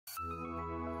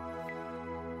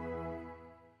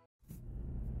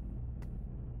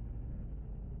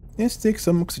Let's take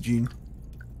some oxygen.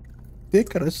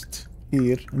 Take a rest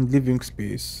here in living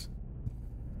space.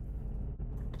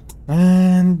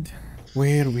 And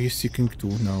where are we seeking to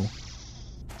now?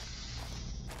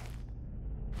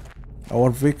 Our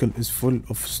vehicle is full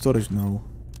of storage now.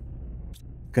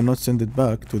 Cannot send it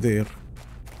back to there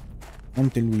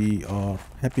until we are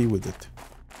happy with it.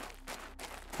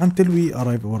 Until we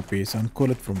arrive our base and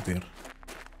call it from there.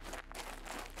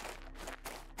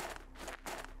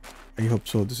 I hope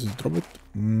so. This is drop it.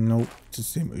 No, it's the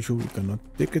same issue. We cannot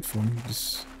take it from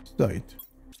this side.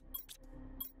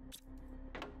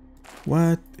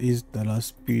 What is the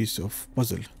last piece of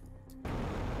puzzle?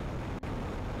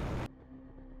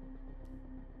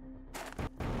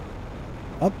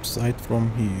 Upside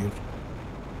from here.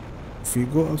 If we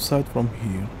go outside from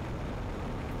here,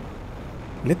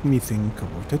 let me think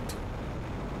about it.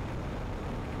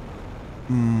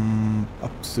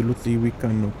 Absolutely, we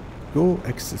cannot go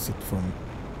access it from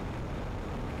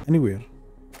anywhere.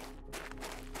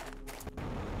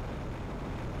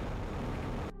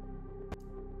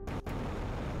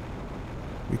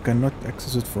 We cannot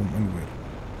access it from anywhere.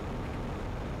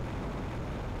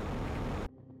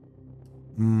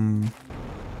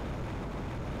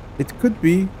 It could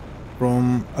be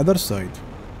from other side,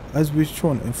 as we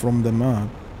shown from the map.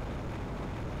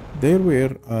 There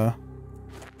were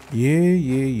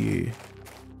yeah.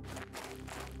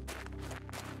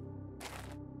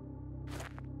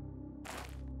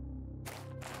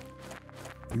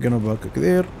 We're gonna back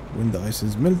there when the ice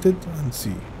is melted and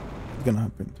see what's gonna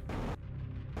happen.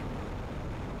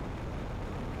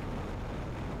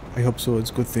 I hope so.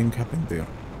 It's a good thing happened there.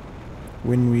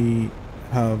 When we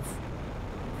have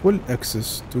full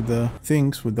access to the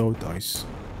things without ice.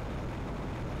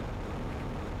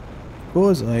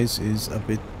 Because ice is a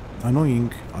bit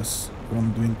annoying us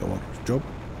from doing our job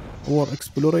or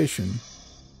exploration.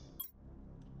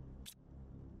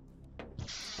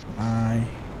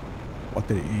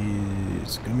 Water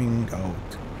is coming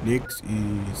out. Lakes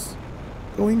is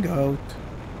going out.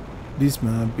 This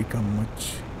map become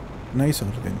much nicer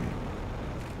than me.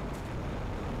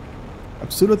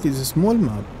 Absolutely, it's a small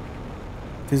map.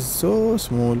 It is so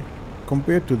small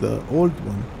compared to the old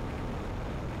one.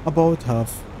 About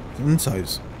half in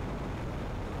size.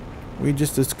 We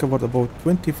just discovered about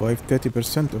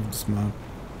 25-30% of this map.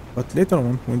 But later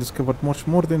on, we discovered much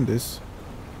more than this.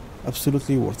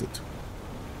 Absolutely worth it.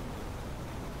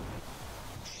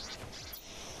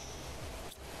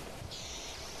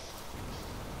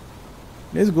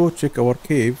 Let's go check our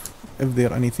cave if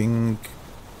there anything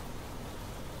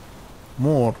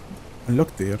more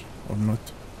unlocked there or not.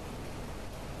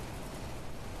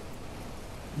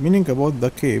 Meaning about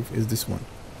the cave is this one.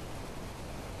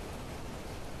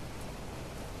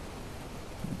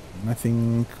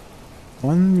 Nothing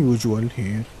unusual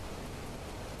here.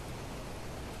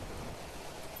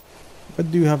 What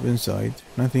do you have inside?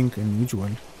 Nothing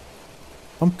unusual.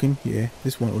 Pumpkin, yeah,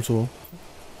 this one also.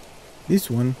 This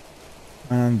one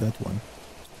and that one.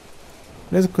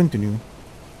 Let's continue.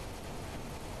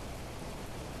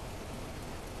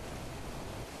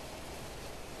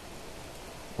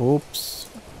 Oops,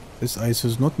 this ice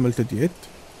is not melted yet.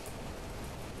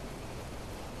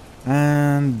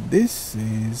 And this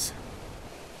is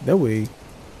the way.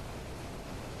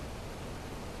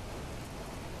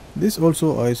 This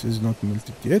also ice is not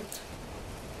melted yet.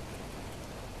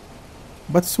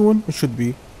 But soon it should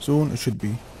be. Soon it should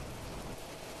be.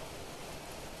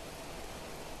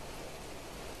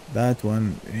 That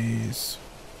one is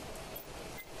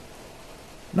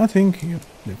nothing here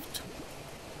left.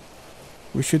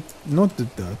 We should note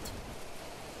that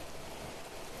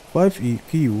 5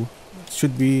 EQ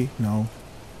should be now.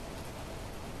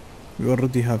 We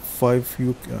already have 5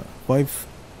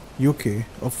 UK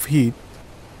of heat,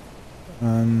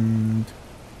 and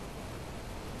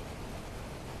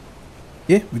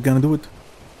yeah, we're gonna do it.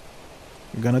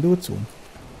 We're gonna do it soon.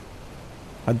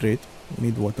 Hydrate. We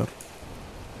need water.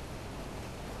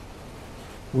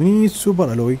 We need super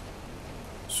alloy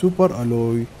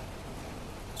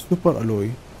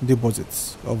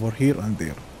deposits over here and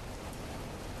there.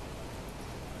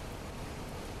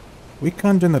 We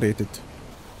can generate it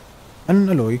an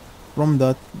alloy from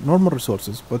that normal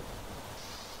resources, but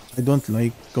I don't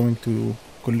like going to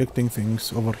collecting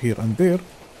things over here and there,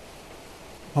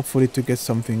 hopefully to get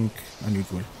something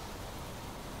unusual.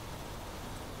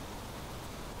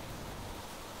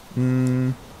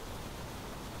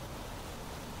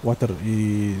 Water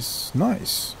is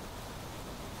nice.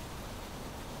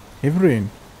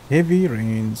 Heavy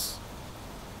rains.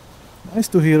 Nice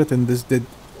to hear it in this dead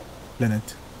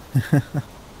planet.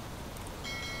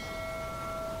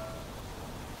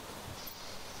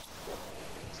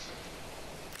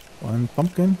 One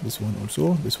pumpkin, this one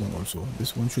also, this one also.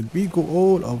 This one should be go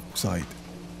all outside.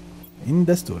 In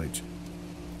the storage.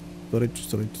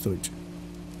 Storage.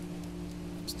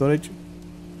 Storage.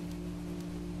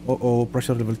 Oh,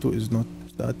 pressure level 2 is not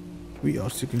that we are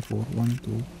seeking for. 1,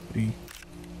 2, 3,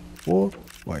 4,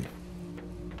 5.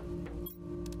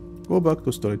 Go back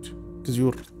to storage. It is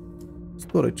your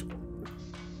storage.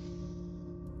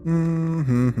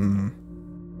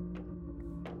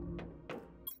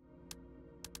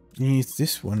 Yes,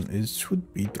 this one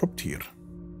should be dropped here.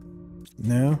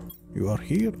 Now you are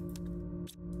here.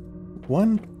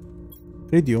 One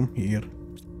radium here.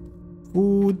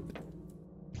 Food.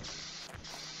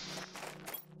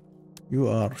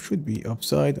 You should be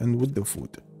upside and with the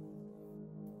food.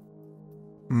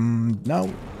 Now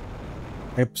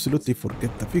I absolutely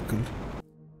forget the vehicle.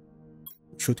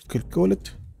 Should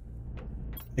calculate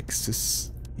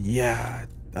excess. Yeah,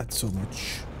 that's so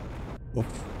much of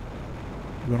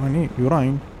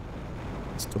urine.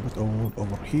 Let's drop it all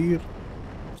over here.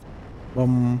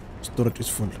 Storage is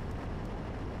full.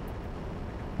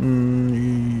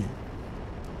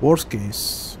 Worst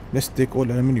case, let's take all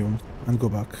aluminium and go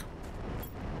back.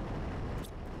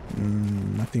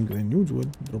 Nothing unusual.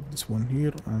 Drop this one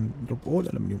here and drop all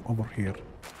aluminium over here.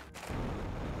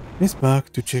 Let's back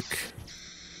to check.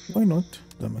 Why not?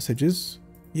 The messages.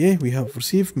 Yeah, we have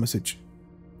received message.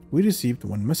 We received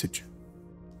one message.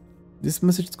 This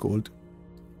message is called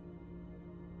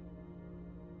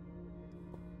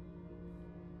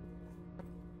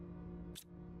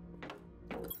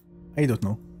I don't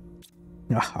know.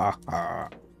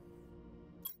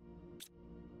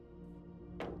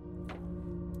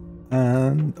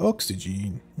 And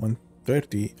oxygen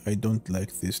 130. I don't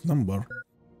like this number.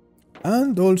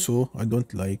 And also I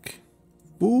don't like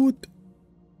food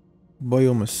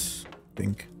biomes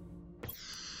thing.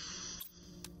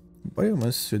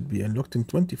 Biomes should be unlocked in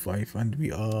 25 and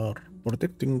we are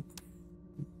protecting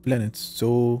planets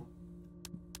so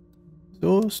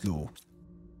slow.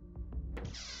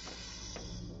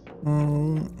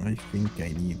 I think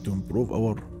I need to improve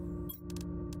our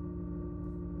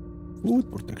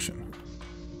food protection.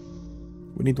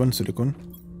 We need one silicon.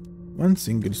 One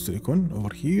single silicon over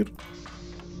here.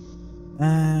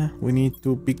 We need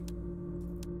 2 big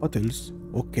bottles.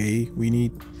 Okay, we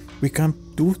can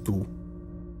do 2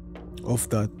 of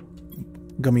that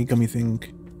gummy thing.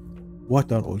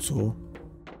 Water also.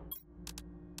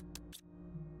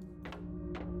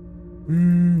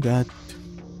 That.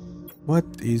 What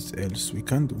is else we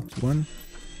can do? 1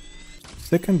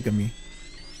 second gummy.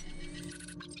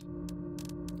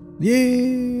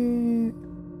 Yay!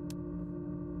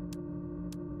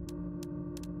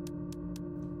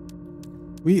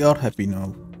 We are happy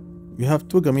now. We have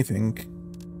 2 gummy thing.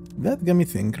 That gummy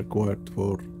thing required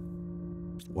for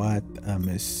what a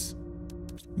mess.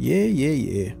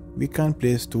 Yeah. We can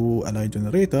place 2 ally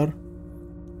generator,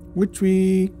 which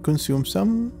we consume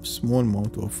some small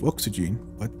amount of oxygen,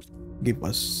 but give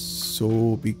us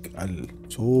so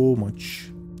much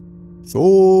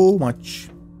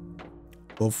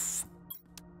of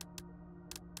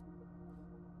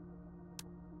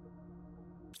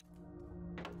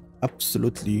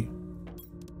absolutely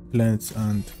planets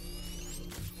and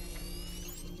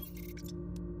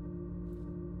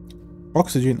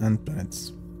oxygen and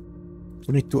planets.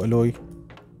 We need to alloy.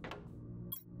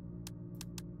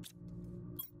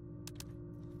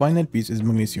 Final piece is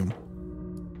magnesium,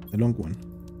 the long one.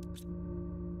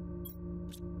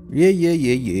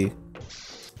 Yeah.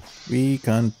 We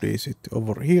can place it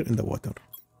over here in the water.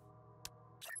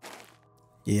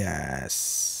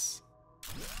 Yes.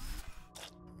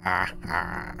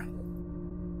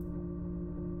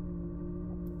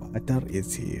 Water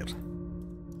is here.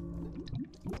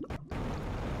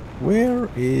 Where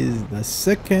is the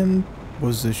second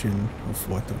position of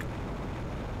water?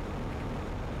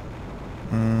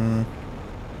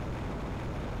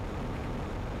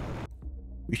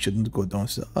 We shouldn't go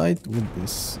downside with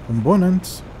this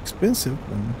component. Expensive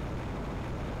one.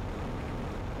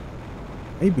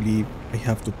 I believe I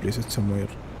have to place it somewhere.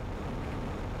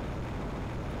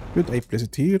 Should I place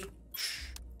it here?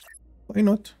 Why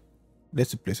not?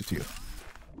 Let's place it here.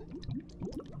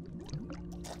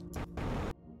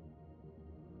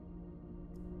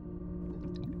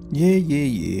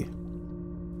 Yeah.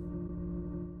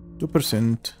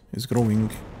 2% is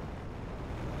growing.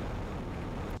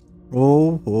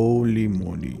 Oh, holy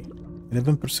moly.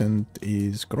 11%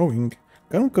 is growing.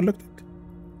 Can we collect it?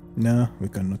 No, we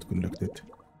cannot collect it.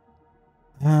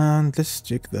 And let's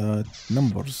check the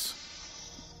numbers.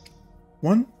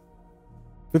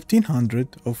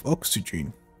 1500 of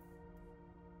oxygen.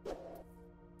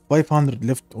 500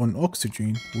 left on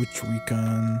oxygen, which we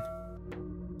can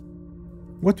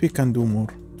What we can do more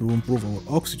to improve our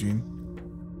oxygen?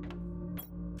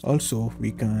 Also,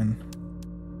 we can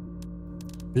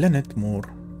planet more.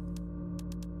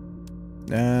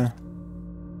 The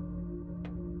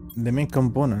main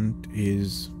component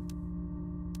is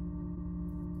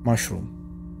mushroom.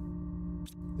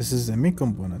 This is the main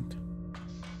component,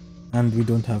 and we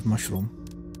don't have mushroom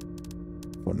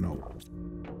for now.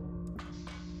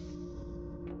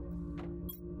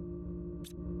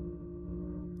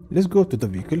 Let's go to the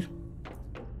vehicle.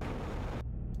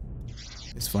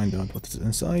 Let's find out what is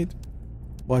inside.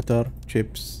 Water,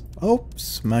 chips,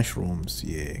 oops, mushrooms,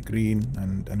 yeah, green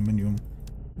and aluminium.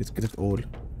 Let's get it all.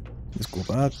 Let's go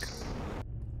back.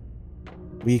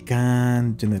 We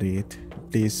can generate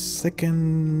this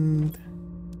second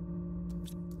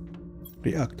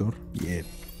reactor. Yeah.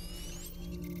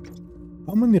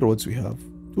 How many roads we have?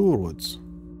 2 roads.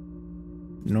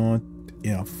 Not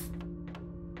enough.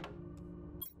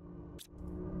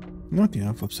 Not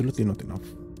enough, absolutely not enough.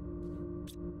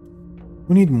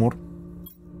 We need more.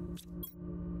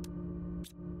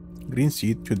 Green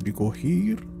seed should be go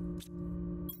here.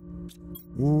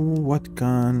 Oh, what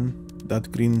can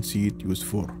that green seed use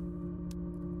for?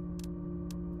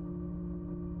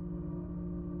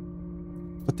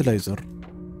 Fertilizer.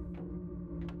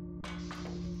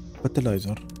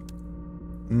 Fertilizer.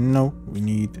 No, we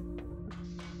need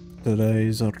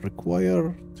fertilizer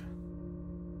required.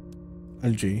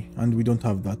 Algae, and we don't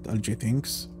have that algae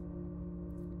things.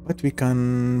 But we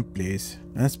can place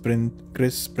a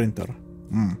Chris sprinter.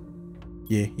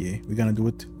 Yeah, we're gonna do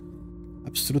it.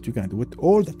 Absolutely, we're gonna do it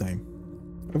all the time.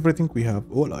 Everything we have,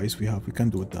 all ice we have, we can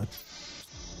do with that.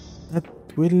 That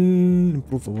will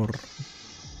improve our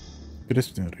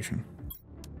crisp generation.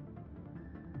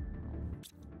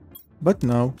 But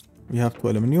now we have 2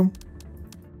 aluminium.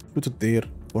 Put it there.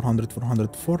 400,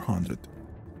 400, 400.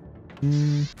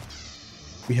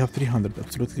 We have 300,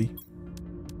 absolutely.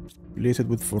 Place it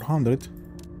with 400.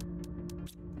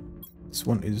 This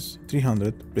one is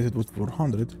 300. Place it with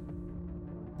 400.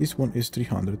 This one is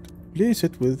 300. Place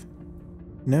it with...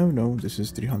 No, this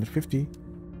is 350.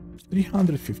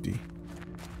 350.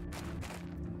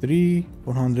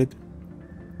 400.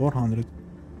 400.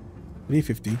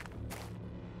 350.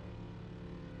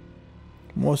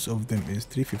 Most of them is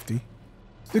 350.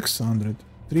 600.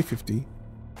 350.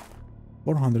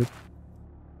 400.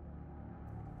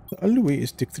 The only way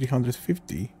is take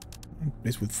 350 and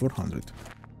place with 400.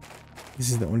 This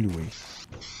is the only way.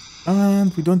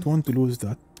 And we don't want to lose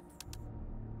that.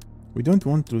 We don't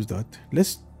want to lose that.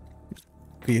 Let's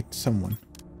create someone.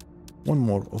 One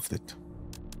more of it.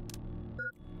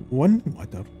 1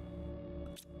 water.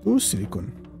 2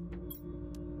 silicon.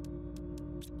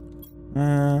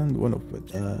 And 1 of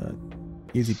it.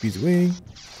 Easy peasy way.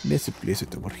 Let's place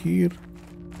it over here.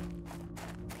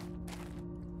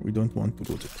 We don't want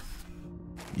to lose it.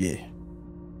 Yeah.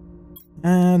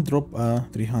 And drop a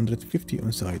 350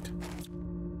 inside.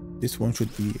 This one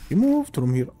should be removed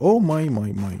from here. Oh my.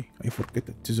 I forget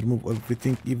it. Just remove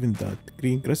everything, even that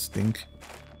green grass thing.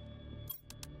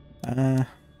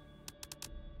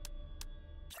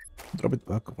 Drop it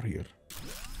back over here.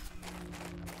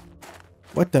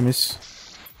 What a miss.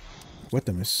 What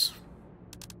a miss.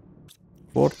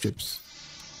 4 chips.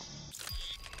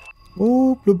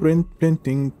 Oh, blueprint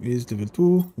planting is level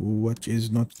 2, which is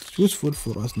not useful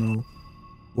for us now.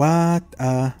 What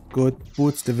a good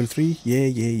boots level 3.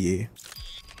 Yeah.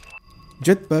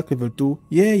 Jetpack level 2.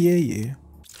 Yeah.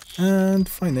 And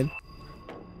final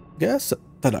gas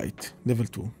satellite level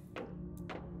 2.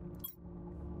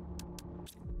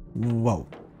 Wow.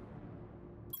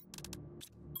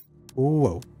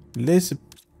 Let's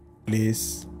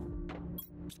place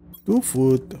 2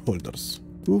 food holders.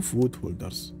 2 food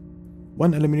holders.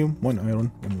 1 aluminium, 1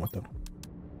 iron, 1 water.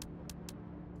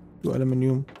 2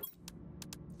 aluminium.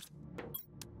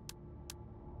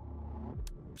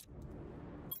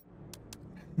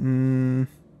 1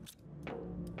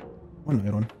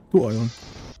 iron, 2 iron.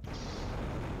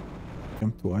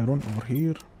 Come 2 iron over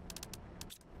here.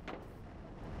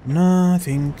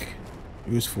 Nothing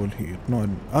useful here. No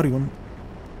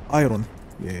iron.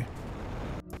 Yeah.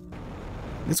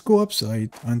 Let's go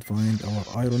upside and find our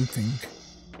iron thing.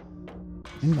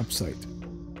 In upside.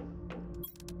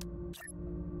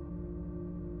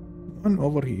 1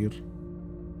 over here.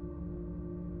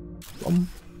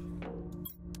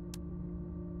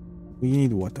 We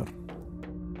need water.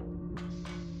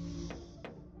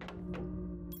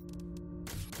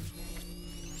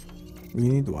 We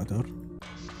need water.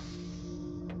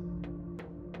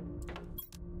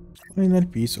 Final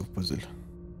piece of puzzle.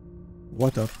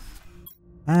 Water.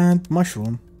 And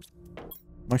mushroom.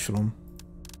 Mushroom.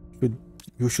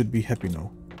 You should be happy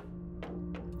now.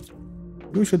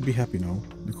 You should be happy now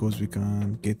because we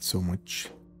can get so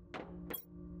much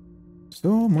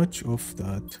of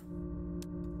that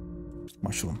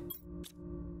mushroom.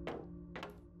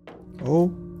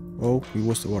 Oh, we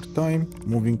waste our time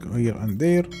moving here and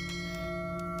there,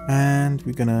 and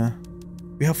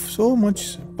we have so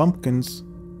much pumpkins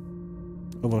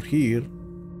over here,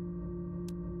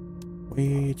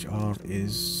 which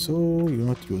is so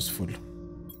not useful.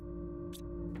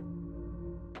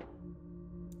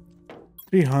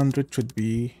 300 should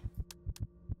be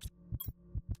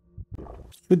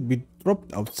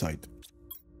dropped outside.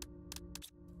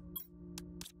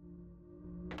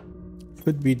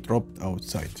 Should be dropped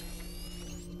outside.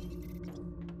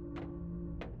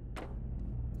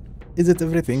 Is it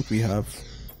everything we have?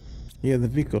 Yeah, the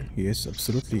vehicle. Yes,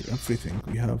 absolutely everything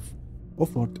we have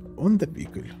offered on the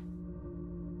vehicle.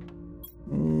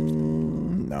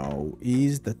 Now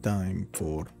is the time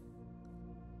for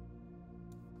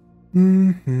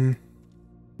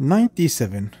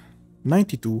 97,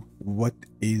 92. What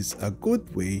is a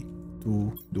good way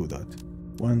to do that?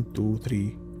 1, 2,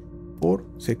 3, 4,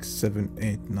 6, 7,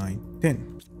 8, 9,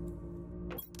 10.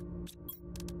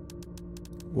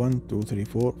 1, 2, 3,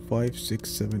 4, 5, 6,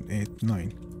 7, 8,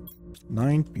 9.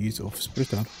 9 pieces of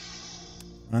splitter,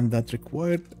 and that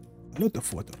required a lot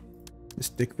of water. Let's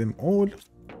take them all.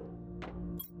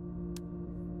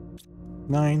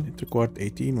 9, it required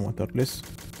 18 waterless.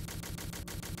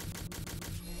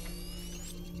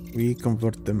 We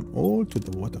convert them all to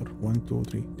the water. 1, 2,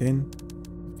 3, 10,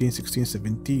 15, 16,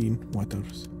 17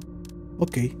 waters.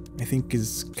 Okay, I think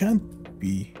this can't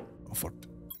be offered.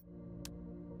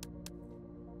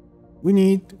 We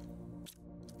need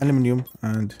aluminum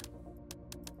and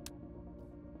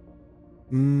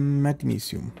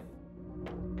magnesium.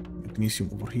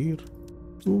 Magnesium over here.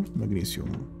 2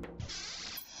 magnesium.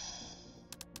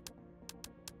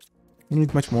 We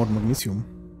need much more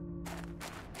magnesium.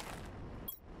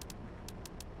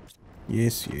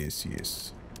 Yes, yes,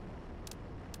 yes.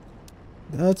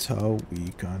 That's how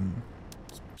we can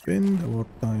spend our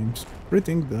time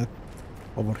spreading that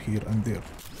over here and there.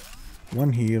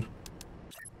 1 here.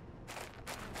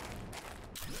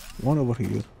 1 over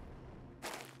here.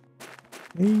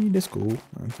 Hey, let's go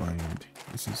and find.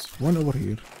 This is 1 over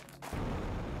here.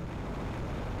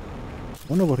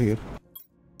 1 over here.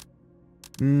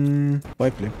 5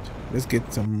 left. Let's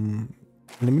get some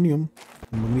aluminum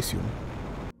and magnesium.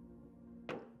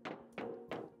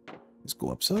 Let's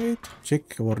go upside.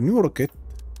 Check our new rocket.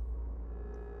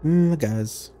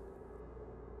 Gas.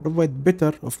 Provide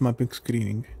better of mapping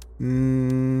screening.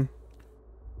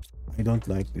 I don't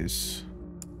like this.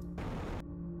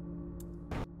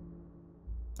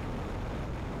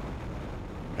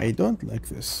 I don't like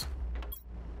this.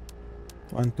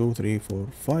 1, 2, 3, 4,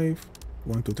 5.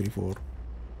 1, 2, 3, 4.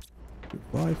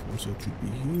 5 also should be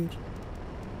here.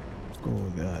 Let's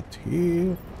go that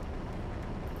here.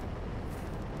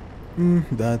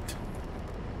 That.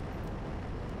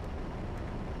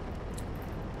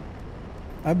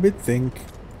 I bit think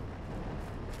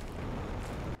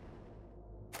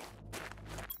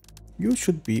you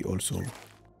should be also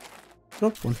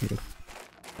drop 1 here.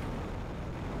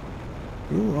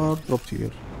 You are dropped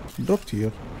here. Dropped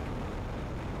here.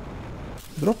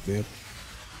 Drop there.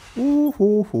 Ooh,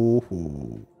 hoo, hoo,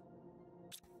 hoo.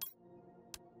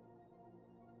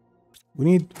 We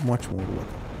need much more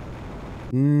water.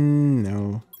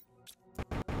 No.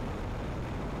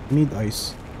 We need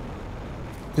ice.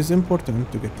 It is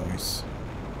important to get ice.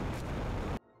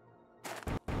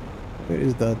 Where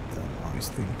is that damn ice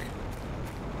thing?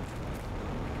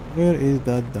 Where is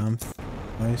that damn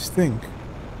ice thing?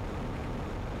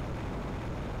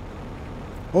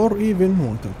 Or even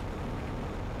water.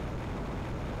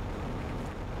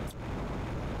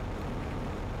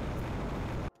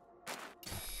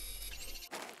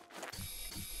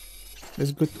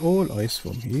 Let's get all ice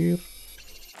from here.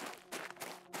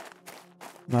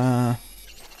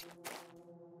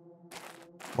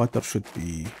 Water should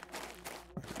be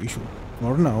an issue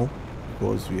for now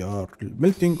because we are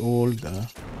melting all the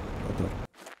water.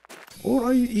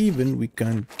 Or even we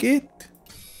can get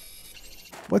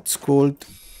what's called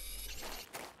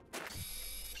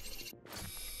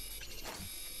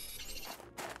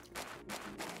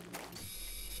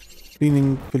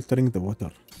filtering the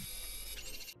water.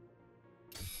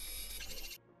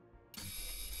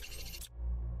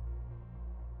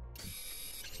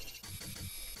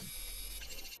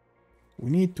 We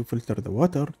need to filter the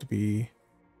water to be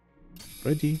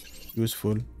ready,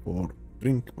 useful for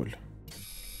drinkable.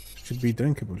 Should be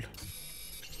drinkable.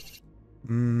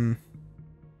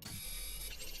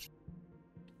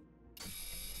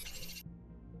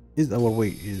 is our way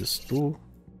is to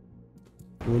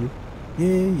full.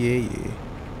 Yeah, yeah, yeah.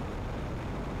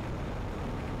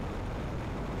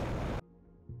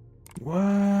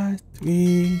 What?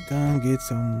 We can get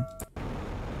some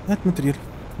that material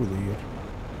through the year.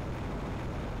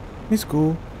 Let's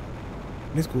go.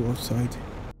 Let's go outside.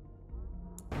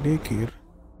 Lake here.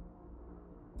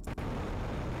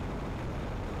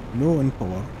 Low in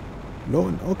power. Low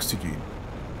in oxygen.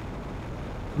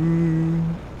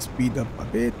 Speed up a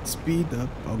bit. Speed up.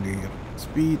 Okay.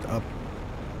 Speed up.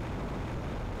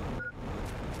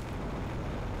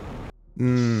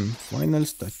 Final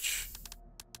touch.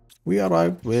 We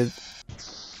arrived with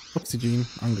oxygen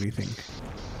hungry thing.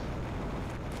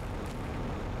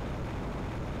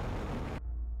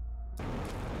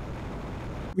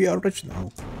 We are rich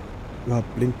now. We have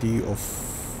plenty of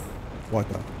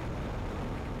water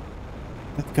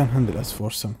that can handle us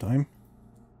for some time.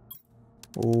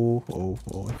 Oh,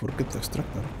 I forget the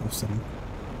extractor of some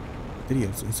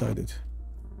materials inside it.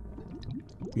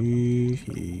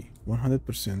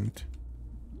 100%.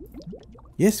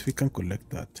 Yes, we can collect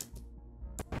that.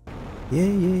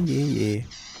 Yeah.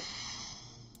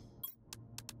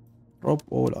 Drop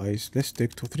all ice. Let's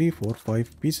take 2, 3, 4,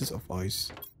 5 pieces of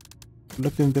ice.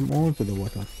 Collecting them all to the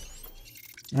water.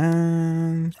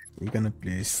 And we're gonna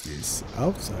place this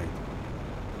outside.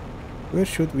 Where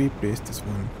should we place this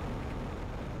one?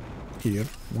 Here.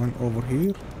 One over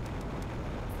here.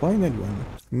 Final one.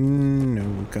 No,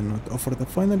 we cannot offer the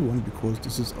final one because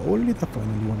this is only the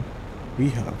final one we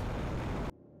have.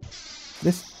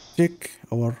 Let's check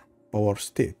our power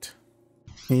state.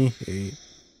 Hey.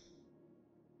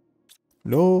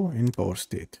 Low in power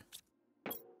state.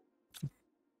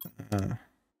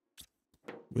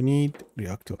 We need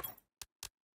reactor.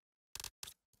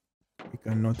 We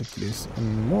cannot place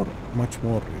much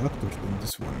more reactors than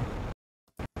this one.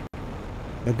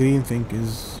 The green thing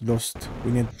is lost.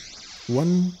 We need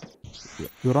one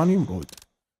uranium rod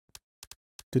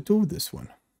to do this one.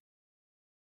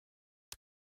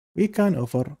 We can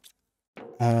offer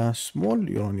a small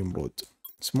uranium rod.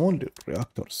 Small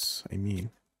reactors, I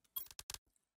mean.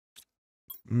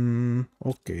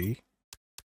 Okay.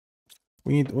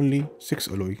 We need only 6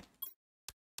 alloy.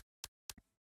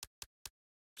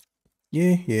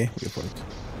 Yeah,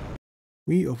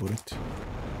 we offer it.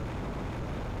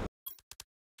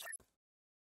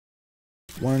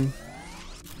 1,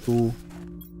 2.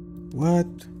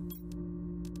 What?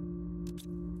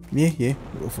 Yeah, we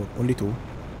offer only 2.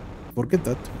 Forget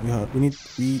that. We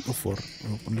offer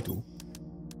only 2.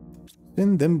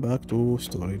 Send them back to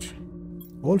storage.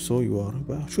 Also,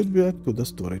 should be back to the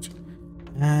storage.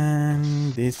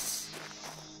 And this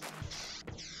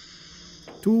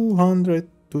 200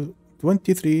 to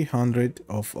 2300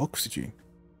 of oxygen.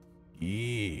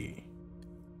 Yeah.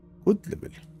 Good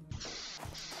level.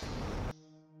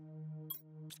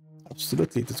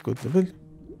 Absolutely, it is good level.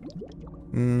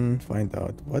 Find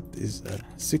out what is a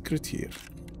secret here.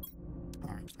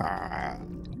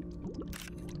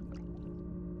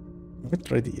 Not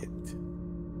ready yet.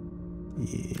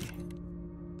 Yeah.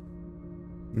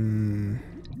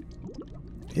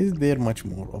 Is there much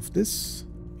more of this?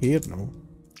 Here, no.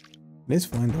 Let's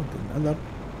find out another.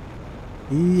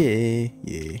 Yeah.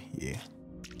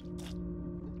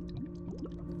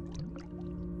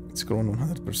 It's grown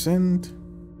 100%.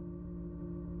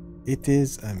 It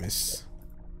is a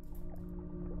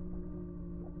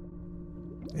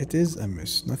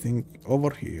mess. Nothing over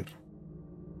here.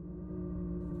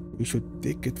 We should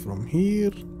take it from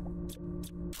here.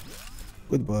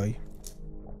 Goodbye.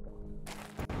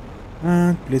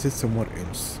 And place it somewhere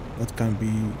else that can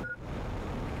be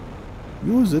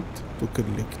use it to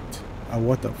collect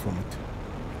water from it.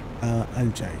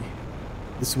 Algae.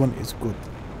 This one is good.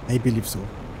 I believe so.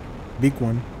 Big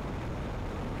one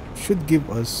should give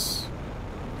us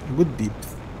a good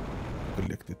depth to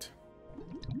collect it.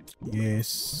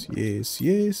 Yes.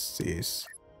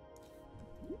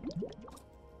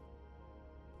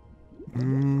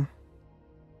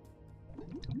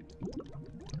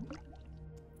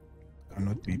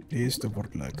 Cannot be placed over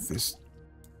like this.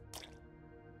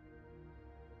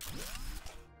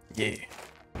 Yeah.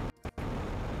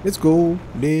 Let's go.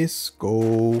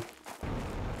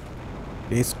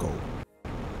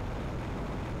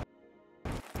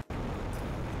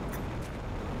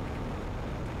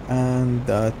 And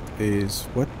that is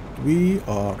what we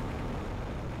are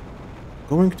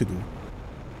going to do.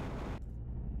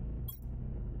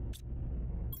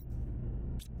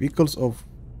 Vehicles of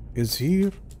is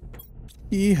here.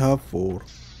 We have 4.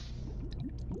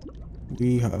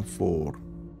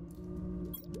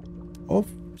 Of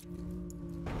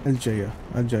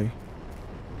algae.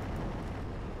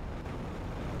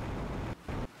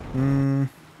 Hmm,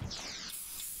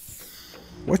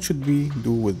 what should we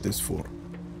do with this for?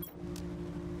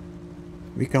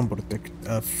 We can protect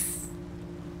a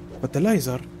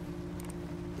fertilizer.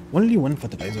 Only one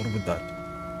fertilizer with that.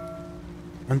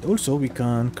 And also we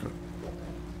can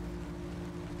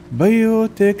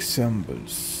biotech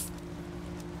samples,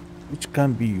 which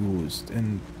can be used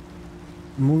in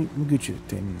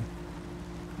Mugichitin.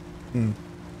 Mm.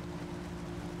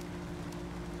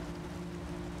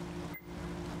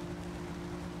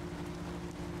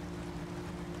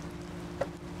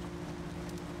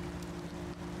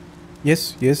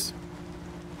 Yes, yes.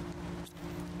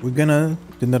 We're gonna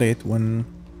generate one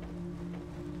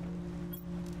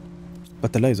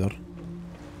fertilizer.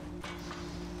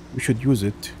 We should use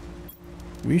it.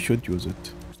 We should use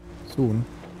it soon.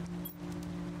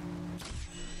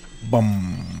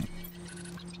 Bum.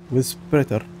 With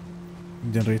spreader,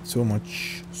 generate so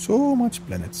much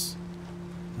planets,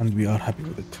 and we are happy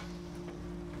with it.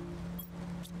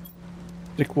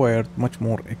 Required much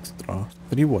more extra.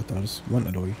 3 waters, 1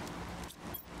 alloy,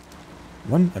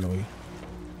 1 alloy,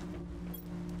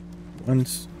 1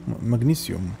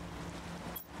 magnesium,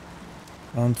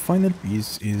 and final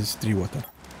piece is 3 water.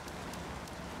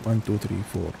 1, 2, 3,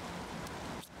 4.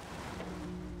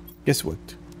 Guess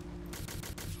what?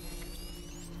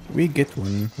 We get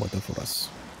 1 water for us.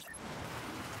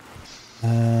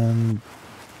 And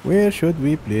where should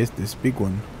we place this big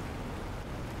one?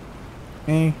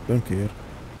 Don't care.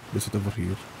 Place it over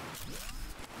here.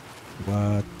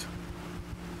 What?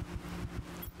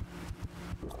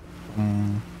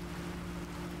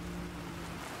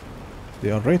 They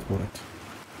are right for it.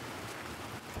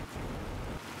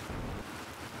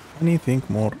 Anything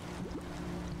more?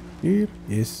 Here?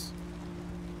 Yes.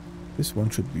 This one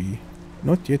should be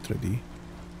not yet ready.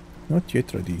 Not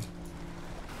yet ready.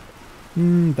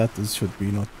 Should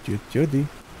be not yet ready.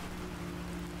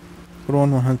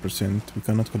 Cron 100%. We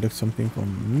cannot collect something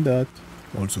from that.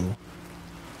 Also.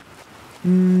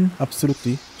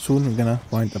 Absolutely. Soon we're gonna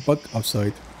find a bug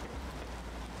outside.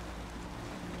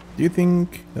 Do you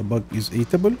think the bug is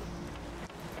eatable?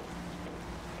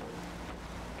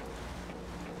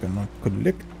 Cannot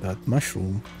collect that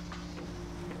mushroom,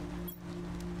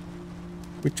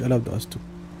 which allowed us to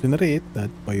generate that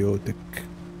bioplastic.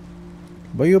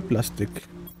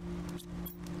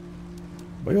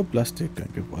 Bioplastic can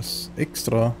give us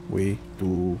extra way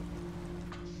to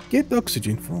get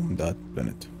oxygen from that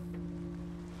planet.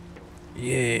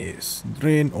 Yes,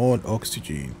 drain all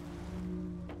oxygen.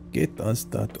 Get us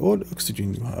that all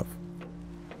oxygen you have.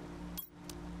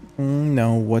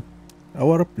 Now what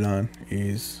our plan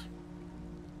is...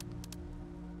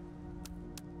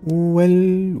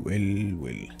 Well.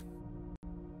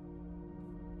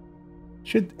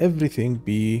 Should everything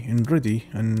be in ready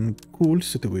and cool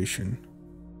situation?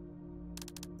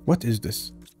 What is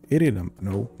this? Area lamp?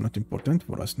 No, not important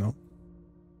for us now.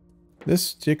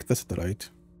 Let's check the satellite.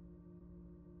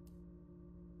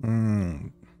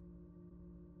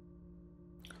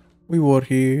 We were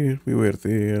here, we were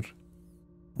there.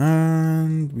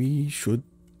 And we should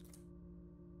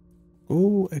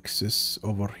go access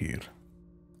over here.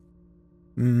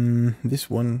 This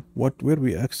one, where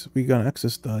we gonna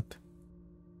access that?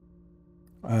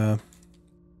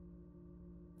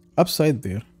 Upside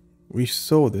there. We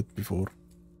saw that before.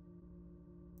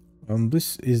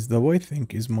 This is the white thing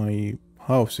is my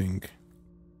housing.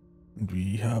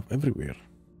 We have everywhere.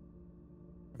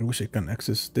 I wish I can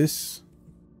access this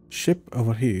ship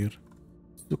over here.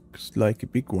 Looks like a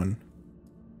big one.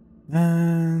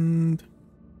 And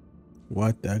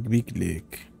what a big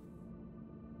lake.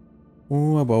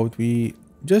 How about we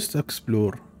just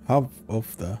explore half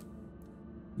of the...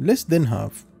 Less than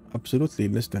half. Absolutely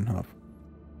less than half.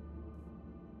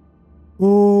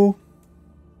 Oh.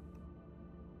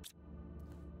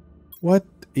 What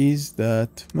is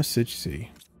that message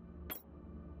say?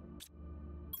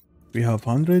 We have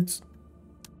hundreds.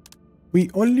 We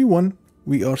only one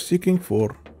we are seeking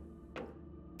for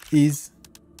is...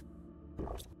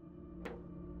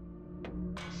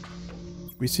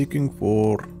 We're seeking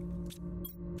for...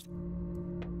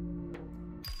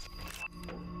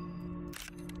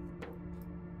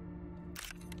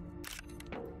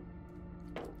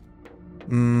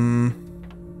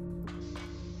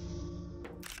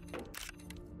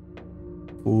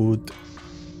 Food.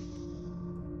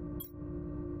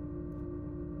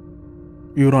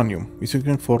 Uranium. We're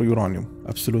seeking for uranium.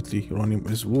 Absolutely, uranium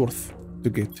is worth to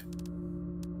get.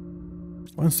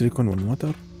 1 silicon, 1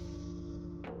 water.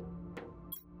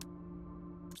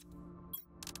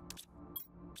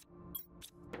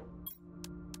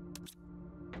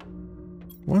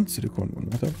 One silicon, 1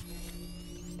 water.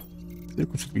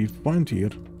 silicon should be found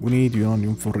here. We need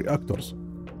uranium for reactors.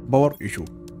 Power issue.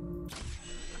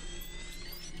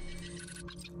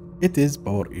 It is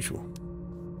power issue.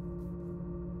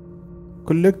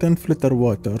 Collect and filter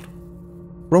water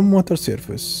from water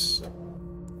surface.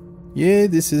 Yeah,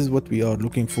 this is what we are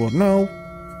looking for now.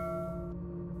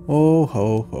 Oh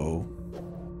ho ho.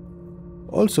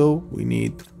 Also, we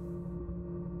need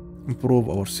improve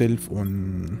ourselves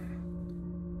on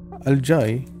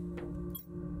algae.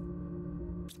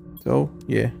 So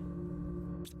yeah.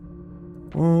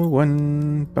 Oh,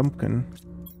 one pumpkin.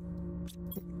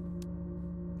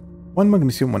 One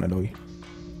magnesium, one alloy.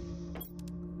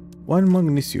 One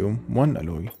magnesium, one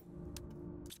alloy.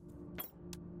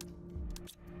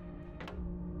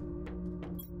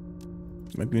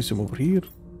 Magnesium over here.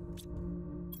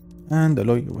 And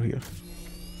alloy over here.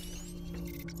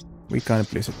 We can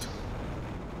place it.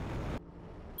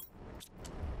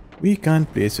 We can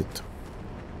place it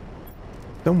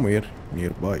somewhere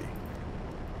nearby.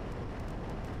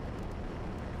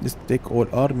 Let's take all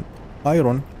our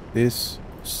iron, this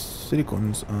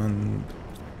silicons, and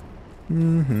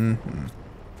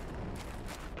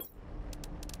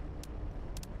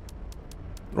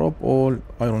drop all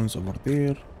irons over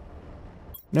there.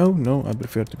 No, I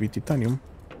prefer to be titanium.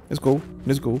 Let's go,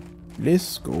 let's go,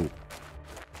 let's go.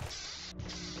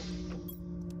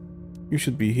 You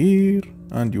should be here,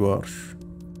 and you are.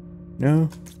 No,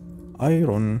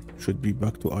 iron should be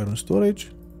back to iron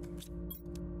storage.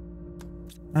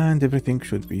 And everything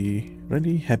should be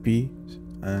really happy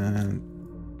and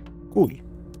cool.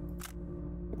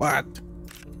 What?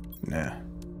 Nah.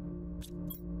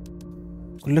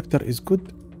 Collector is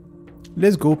good.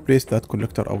 Let's go place that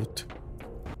collector out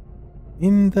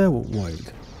in the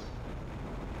wild.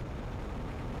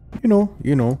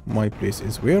 You know, my place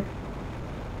is where?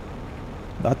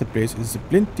 That place is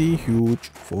plenty huge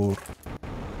for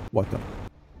water.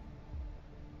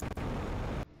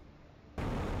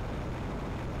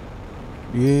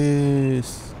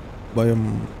 Yes,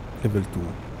 biome level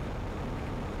 2.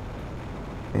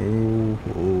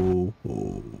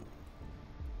 Oh.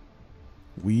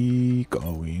 We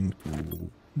going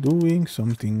to doing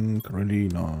something really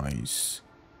nice.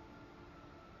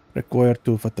 Required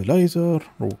 2 fertilizer,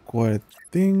 required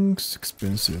things,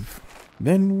 expensive.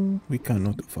 Then we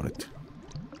cannot offer it.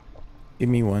 Give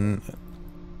me one.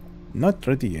 Not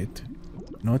ready yet.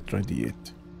 Not ready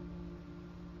yet.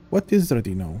 What is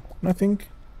ready now? Nothing.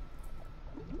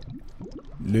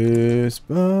 Let's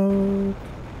back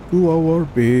to our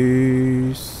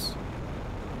base.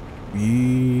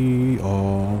 We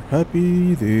are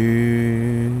happy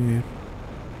there.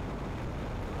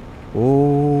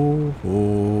 Oh.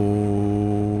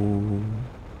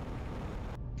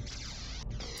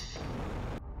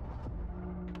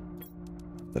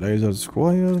 The laser is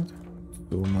required.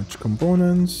 So much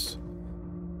components.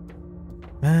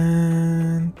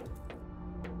 And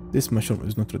this mushroom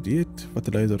is not ready yet.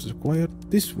 Fertilizer is required.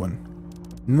 This one.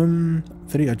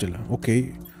 3 ajala.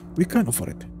 Okay. We can offer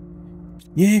it.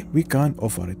 Yeah, we can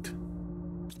offer it.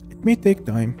 It may take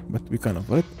time, but we can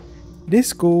offer it.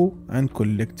 Let's go and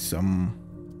collect some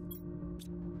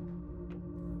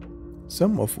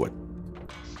of what?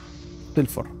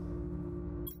 Sulfur.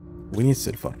 We need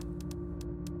sulfur.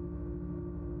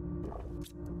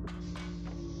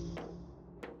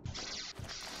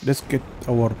 Let's get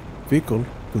our vehicle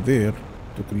to there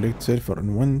to collect sulfur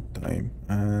in one time,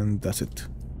 and that's it.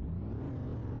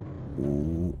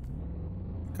 Ooh.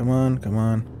 Come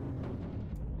on.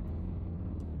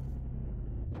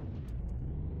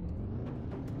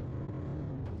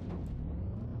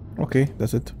 Okay,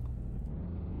 that's it.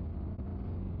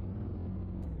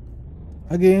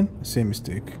 Again, same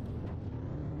mistake.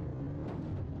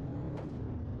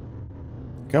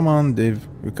 Come on, Dave,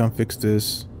 you can fix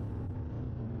this.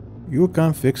 You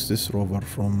can fix this rover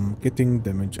from getting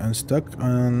damaged and stuck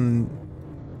in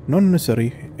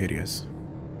non-necessary areas.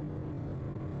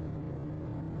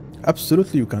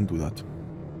 Absolutely, you can do that.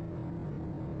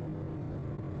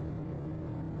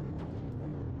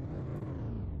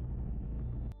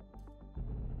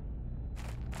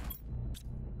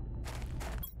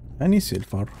 Any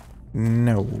silver?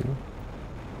 No.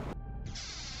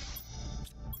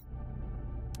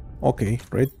 Okay,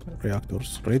 red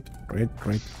reactors. Red.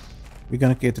 We're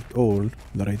gonna get it all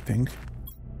the right thing.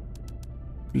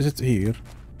 Place it here.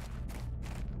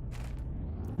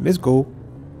 Let's go.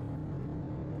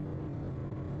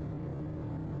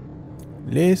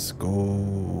 Let's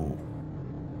go.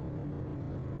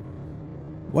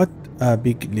 What a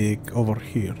big lake over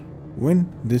here. When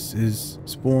this is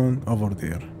spawned over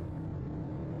there.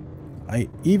 I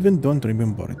even don't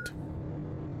remember it.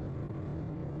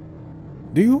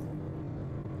 Do you?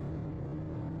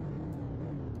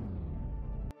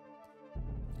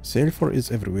 Sulfur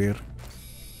is everywhere.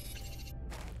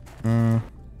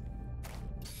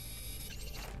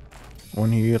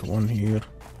 One here, one here,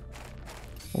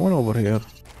 one over here.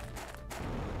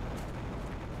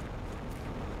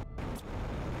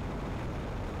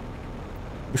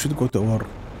 We should go to our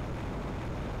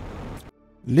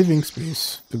living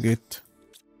space to get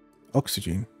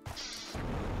oxygen.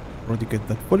 Already get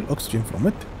that full oxygen from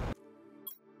it.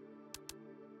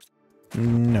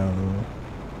 No.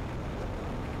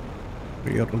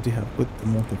 We already have put the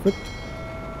amount of it.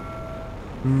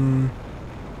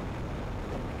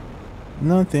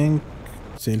 Nothing.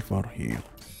 Sulfur here.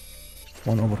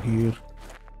 One over here.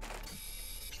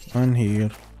 And here.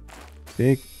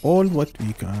 Take all what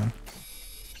we can.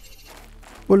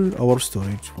 Full our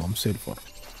storage from sulfur.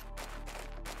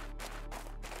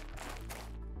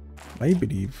 I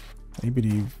believe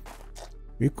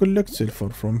we collect sulfur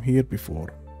from here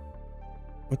before.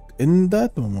 But in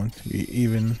that moment, we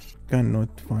even cannot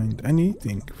find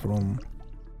anything from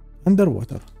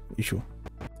underwater issue.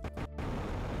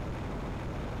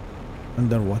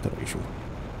 Underwater issue.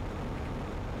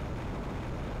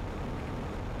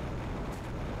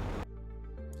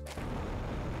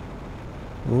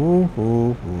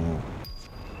 Oh.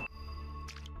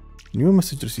 New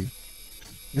message received.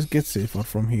 Let's get sulfur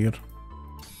from here.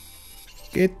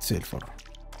 Get sulfur.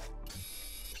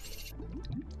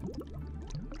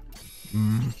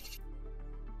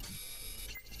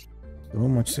 So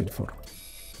much sulfur.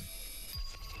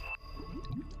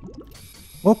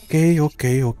 Okay.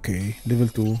 Level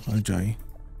 2 algae.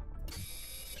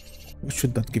 What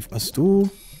should that give us to?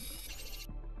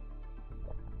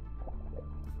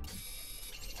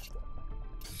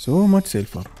 So much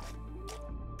sulfur.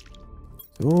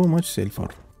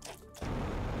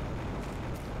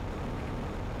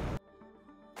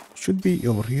 Should be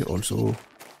over here also.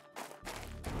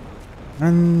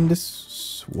 And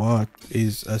this what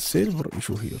is a silver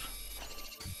issue here.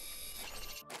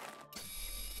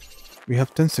 We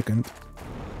have 10 seconds.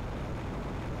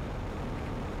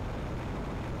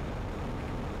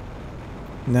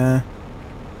 Nah.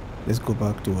 Let's go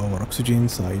back to our oxygen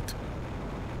site.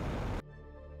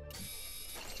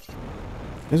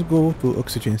 Let's go to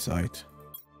oxygen site.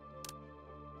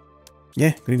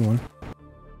 Yeah, green one.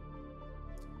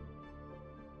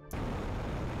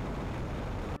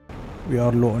 We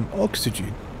are low on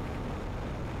oxygen.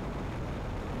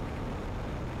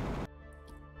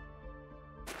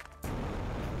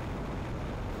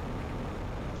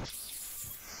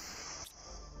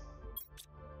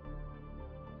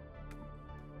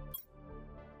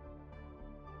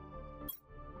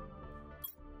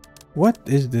 What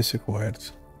is this required?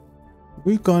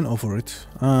 We can offer it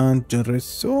and generate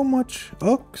so much.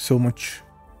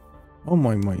 Oh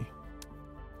my.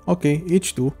 Okay,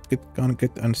 each two can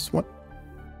get an one.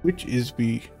 Which is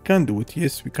we can do it.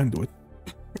 Yes, we can do it.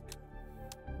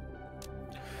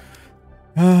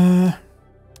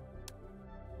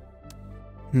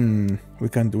 We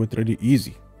can do it really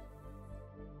easy.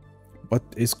 But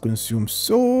it consumes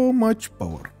so much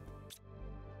power.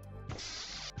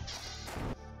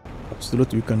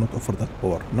 Absolutely, we cannot offer that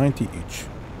power. 90 each.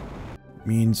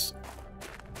 Means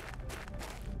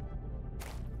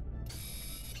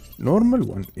normal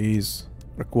one is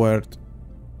required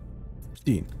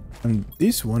 15 and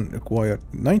this one required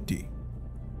 90.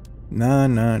 Nah.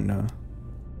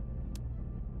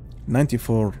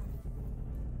 94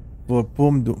 for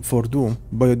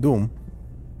biodome.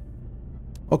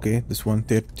 Okay, this one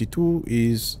 32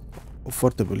 is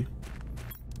affordable.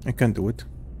 I can do it.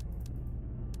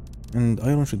 And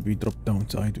iron should be dropped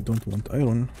downside. We don't want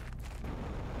iron.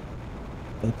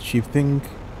 That cheap thing.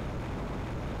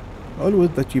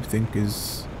 Always the cheap thing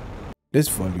is less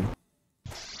value.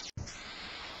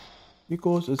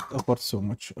 Because it offers so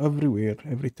much everywhere,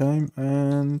 every time,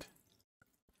 and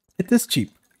it is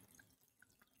cheap.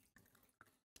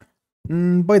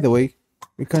 By the way,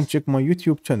 you can check my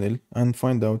YouTube channel and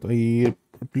find out I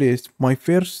replaced my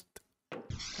first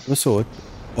episode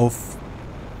of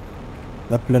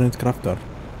the Planet Crafter.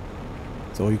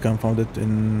 So you can find it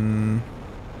in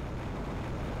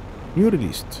new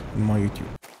released in my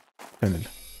YouTube channel.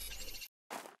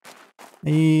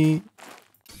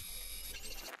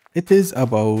 It is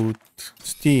about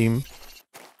Steam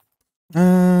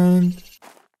and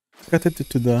cut it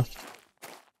to the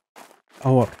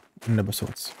hour in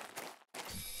episodes.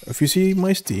 If you see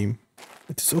my Steam,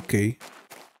 it is okay.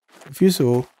 If you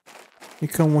saw, you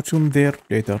can watch them there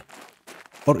later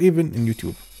or even in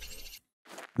YouTube.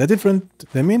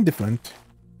 The main difference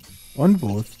on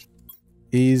both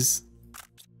is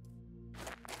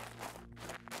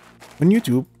on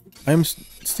YouTube, I'm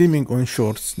streaming on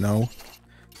shorts now.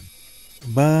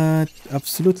 But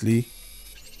absolutely,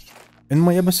 in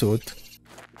my episode,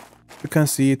 you can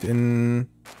see it in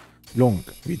long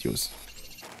videos.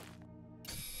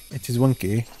 It is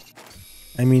 1K.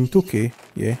 I mean 2K.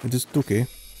 Yeah, it is 2K.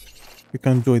 You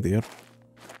can enjoy there.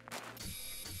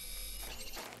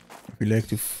 If you like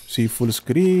to see full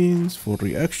screens, full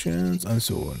reactions, and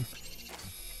so on.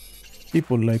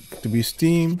 People like to be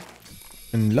Steam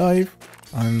in live,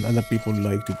 and other people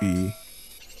like to be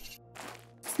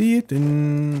see it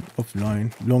in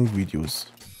offline, long videos.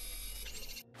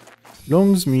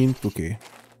 Longs mean 2K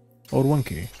or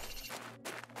 1K.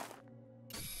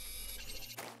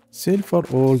 Silver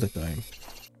all the time.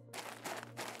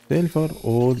 Silver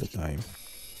all the time.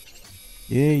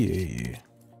 Yeah, yeah, yeah.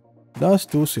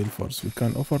 Last two silvers we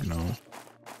can offer now.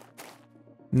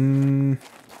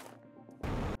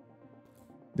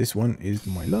 This one is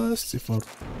my last silver.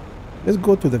 Let's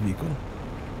go to the vehicle.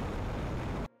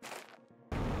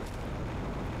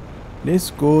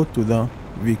 Let's go to the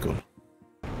vehicle.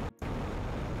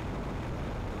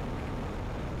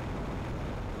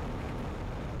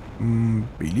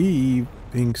 Believe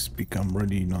things become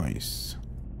really nice.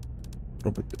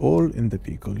 Drop it all in the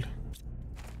vehicle.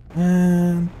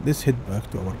 And let's head back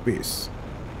to our base.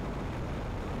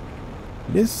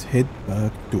 Let's head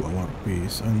back to our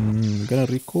base and gonna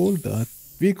recall that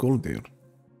vehicle there.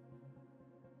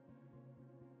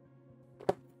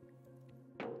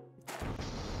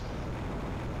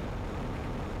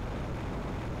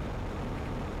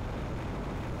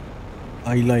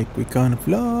 I like we can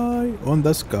fly on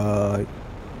the sky.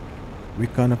 We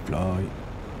can fly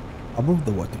above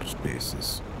the water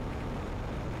spaces.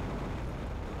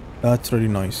 That's really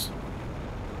nice.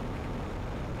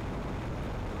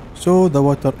 So the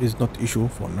water is not issue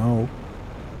for now,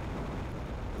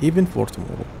 even for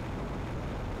tomorrow.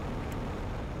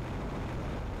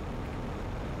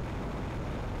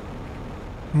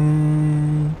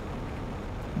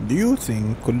 Do you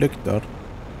think collector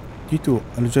T2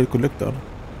 allergy collector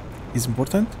is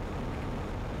important?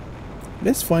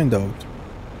 Let's find out.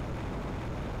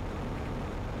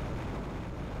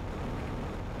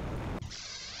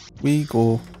 We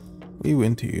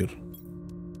went here.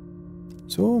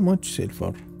 So much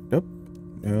silver. Yep.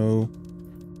 No.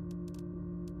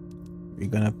 We're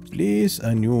gonna place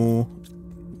a new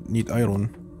need iron.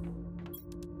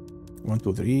 1,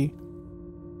 2, 3.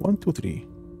 1, 2, 3.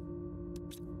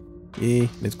 Okay,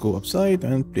 let's go upside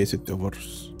and place it over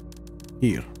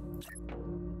here.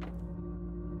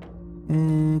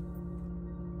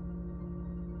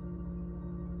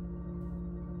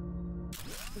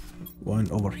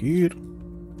 One over here.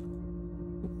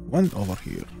 One over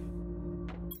here.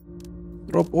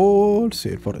 Drop all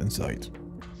silver inside.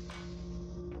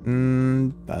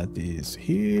 That is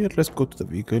here. Let's go to the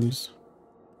vehicles.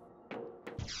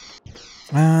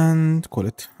 And call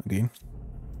it again.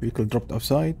 Vehicle dropped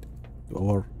outside to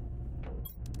our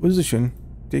position.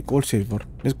 Take all silver.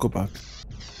 Let's go back.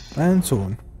 And so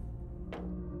on.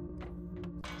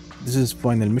 This is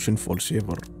final mission for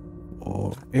silver.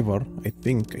 Or ever, I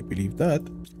believe that.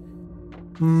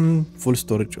 Full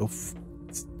storage of...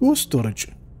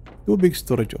 Two big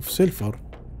storage of silver.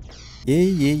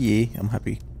 Yeah, I'm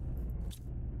happy.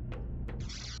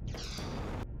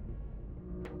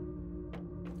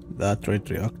 That red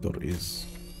reactor is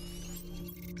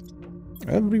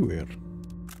everywhere.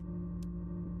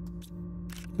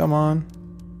 Come on,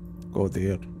 go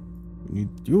there. We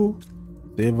need you.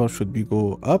 Silver should be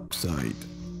go upside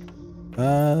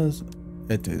as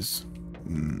it is.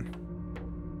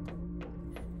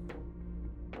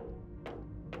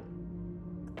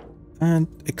 And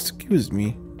excuse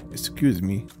me.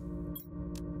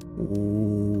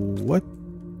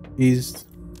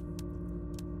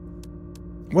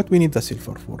 What we need the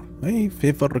silver for? A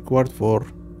favor required for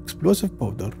explosive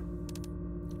powder.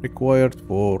 Required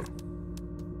for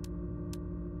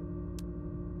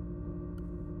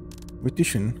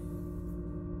mutation.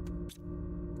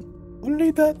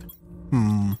 Only that?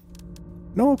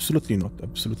 No, absolutely not.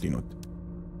 Absolutely not.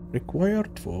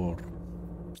 Required for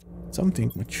something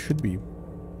which should be.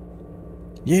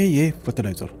 Yeah,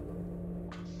 fertilizer.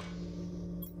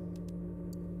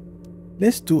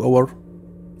 Let's do our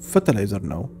fertilizer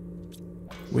now.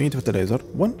 We need fertilizer.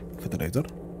 One fertilizer.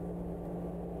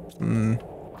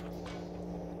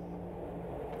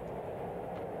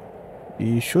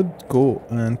 We should go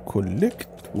and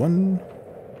collect one.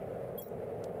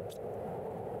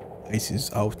 Ice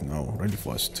is out now, really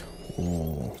fast.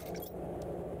 Oh.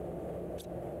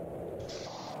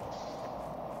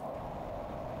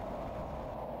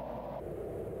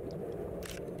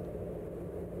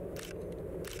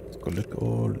 Let's collect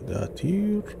all that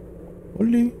here.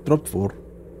 Only dropped 4.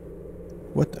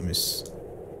 What a miss.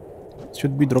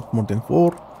 Should be dropped more than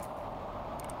 4.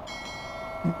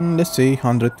 Let's say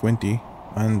 120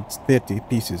 and 30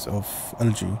 pieces of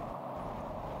algae.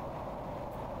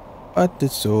 But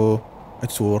it's so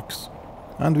it works.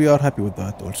 And we are happy with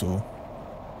that also.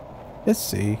 Let's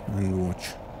say and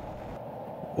watch.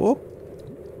 Oh,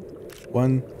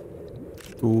 1,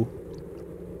 2.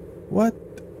 What?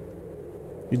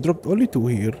 You dropped only 2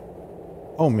 here.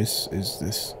 How miss is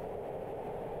this?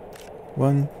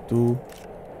 1, 2,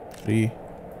 3,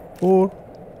 4,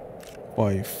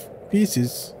 5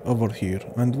 pieces over here,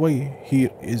 and why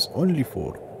here is only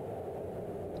 4?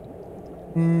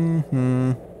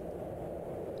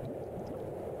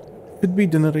 Could be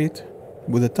generate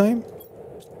with a time.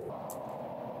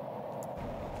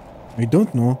 I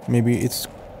don't know. Maybe it's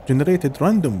generated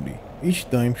randomly. Each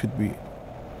time should be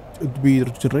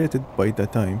generated by the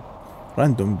time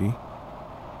randomly,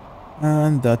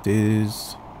 and that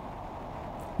is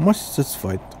much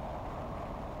satisfied.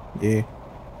 Yeah,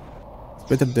 it's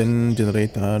better than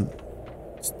generate a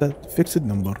fixed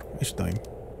number each time.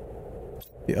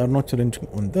 They are not challenging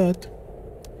on that.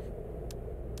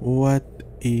 What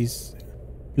is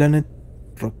planet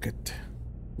rocket?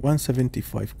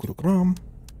 175 kilogram.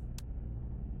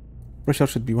 Pressure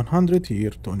should be 100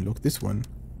 here to unlock this one.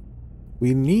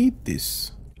 We need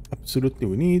this. Absolutely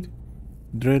we need.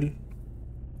 Drill.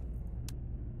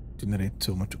 Generate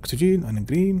so much oxygen and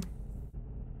green.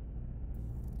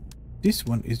 This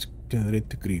one is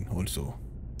generate green also.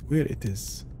 Where it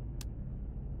is?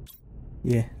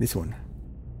 Yeah, this one.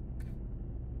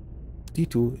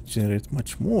 D2 generates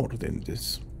much more than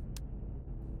this.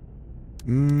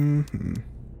 We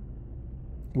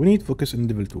need focus on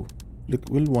level 2. Look,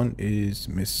 level 1 is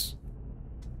miss.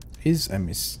 Is a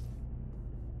miss.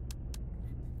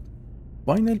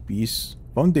 Final piece,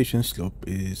 foundation slope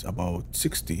is about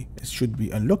 60. It should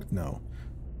be unlocked now.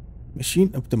 Machine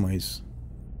optimize.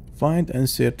 Find and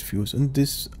insert fuse on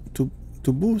this to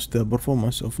boost the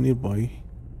performance of nearby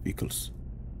vehicles.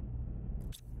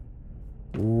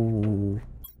 Ooh.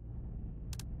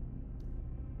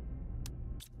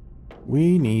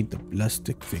 We need the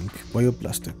plastic thing,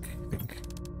 bioplastic thing.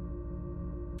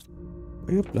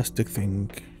 Bioplastic thing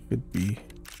should be.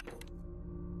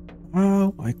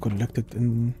 Oh, I collected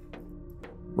in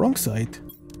wrong side.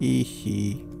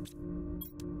 Hehe.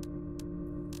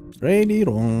 Really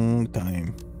wrong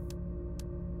time.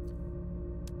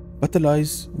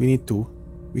 Battleize, we need 2.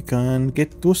 We can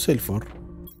get 2 sulfur.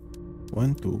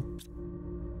 1, 2.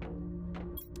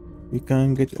 We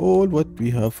can get all what we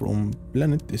have from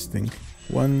planet testing.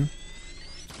 1,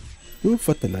 2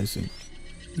 fertilizing.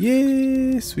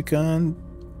 Yes, we can.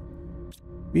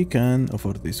 We can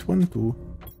offer this 1, 2.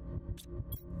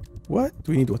 What?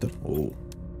 We need water. Oh.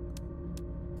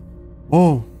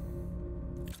 Oh.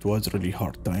 It was really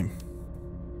hard time.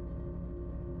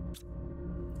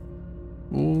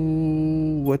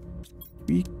 Oh, what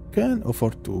we can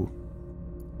offer to.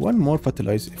 1 more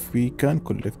fertilize if we can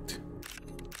collect.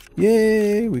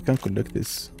 Yay, we can collect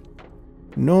this.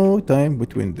 No time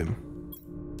between them.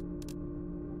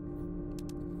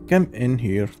 Come in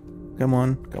here. Come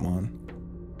on, come on.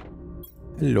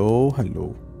 Hello,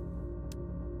 hello.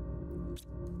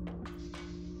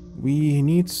 We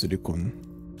need silicon.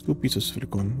 2 pieces of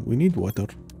silicon. We need water.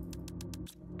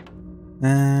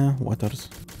 Waters.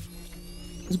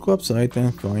 Let's go upside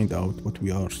and find out what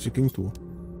we are seeking to.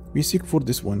 We seek for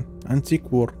this one and seek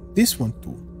for this one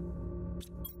too.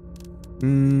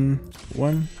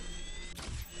 1,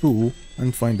 2,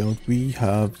 and find out we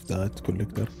have that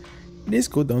collector. Let's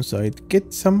go downside,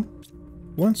 get some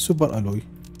 1 super alloy.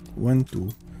 1, 2.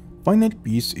 Final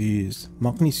piece is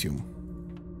magnesium.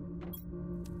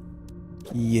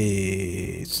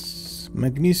 Yes,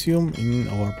 magnesium in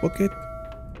our pocket.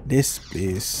 This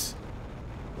place.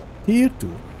 Here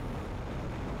too.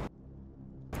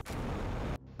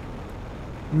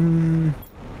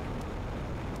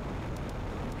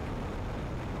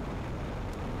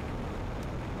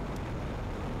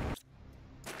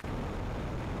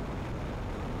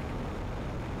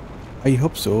 I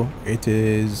hope so. It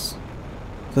is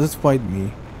satisfied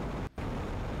me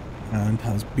and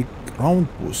has big round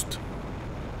boost.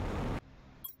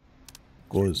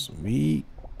 Because we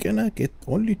gonna get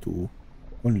only 2.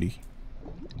 Only.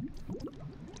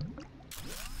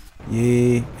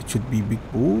 Yeah, it should be big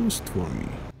boost for me.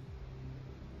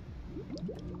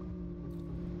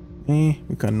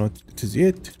 We cannot it is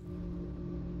yet.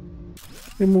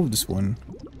 Remove this one.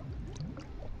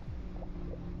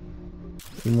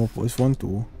 Remove this one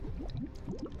too.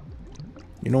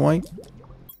 You know why?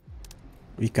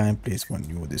 We can place one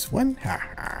new this one.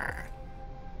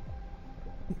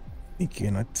 We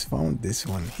cannot found this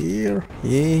one here.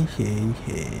 Hey, hey,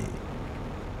 hey.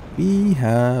 We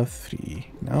have 3.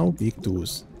 Now big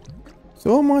 2s.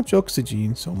 So much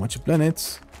oxygen, so much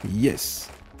planets. Yes.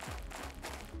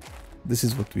 This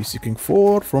is what we're seeking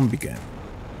for from began.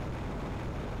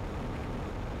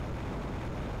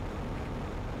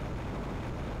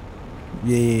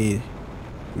 Yay.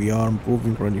 We are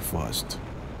moving really fast.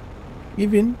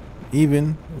 Even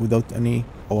without any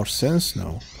our sense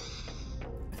now.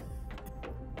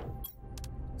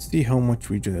 See how much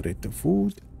we generate the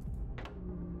food.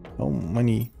 How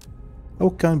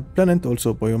can planet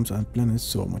also biomes and planets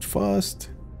so much fast?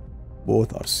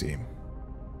 Both are same.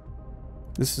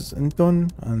 This is in ton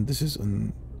and this is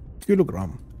in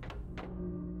kilogram.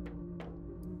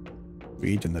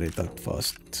 We generate that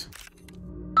fast.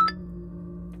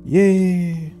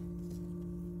 Yay!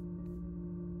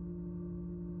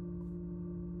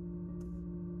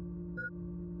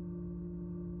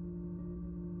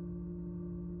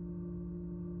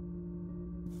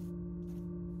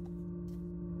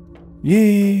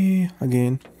 Yay!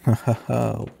 Again.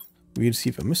 Hahaha. We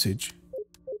receive a message.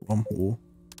 From who?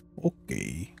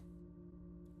 Okay.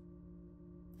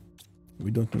 We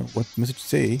don't know what message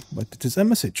say, but it is a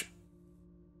message.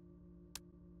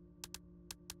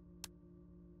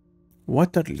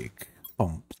 Water leak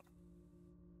pump.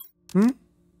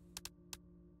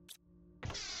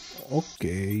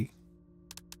 Okay.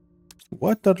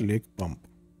 Water leak pump.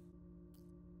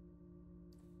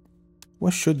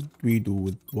 What should we do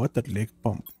with water leak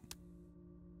pump?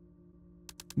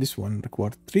 This one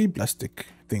required 3 plastic,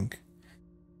 I think.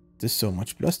 There's so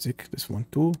much plastic. This one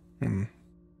too.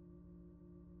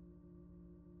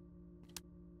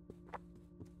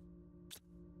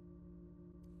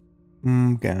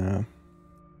 Yeah.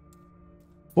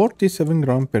 47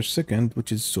 grams per second,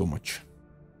 which is so much.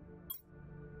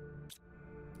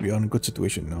 We are in a good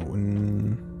situation now.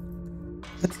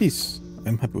 At least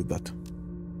I'm happy with that.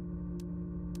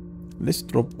 Let's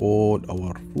drop all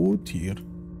our food here.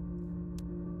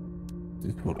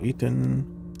 This for eating.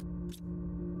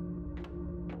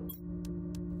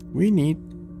 We need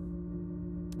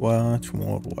much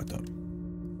more water.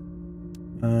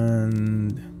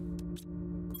 And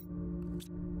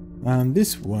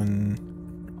this one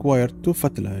require 2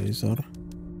 fertilizer.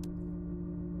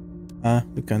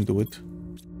 We can do it.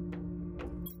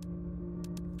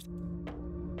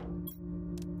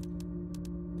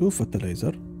 2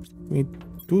 fertilizer. We need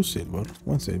 2 silver.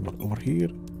 1 silver over here.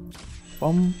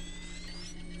 Pump.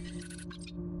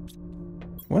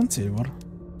 1 silver.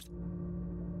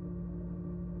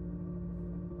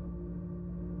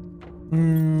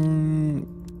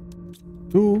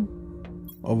 Two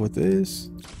over this.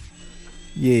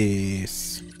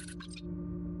 Yes.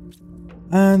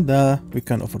 And we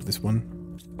can offer this one.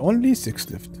 Only 6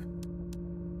 left.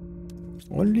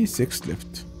 Only 6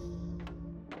 left.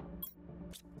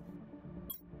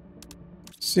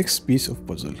 6 piece of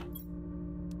puzzle.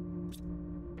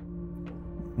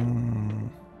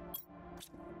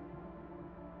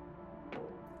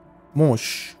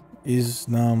 Mosh is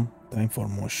now time for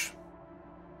mosh.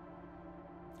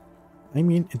 I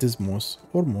mean, it is moss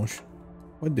or mosh.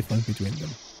 What difference between them?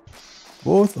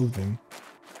 Both of them.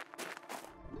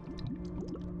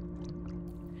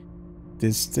 It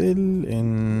is still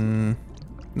in...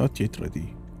 not yet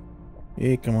ready.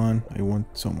 Hey, come on, I want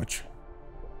so much.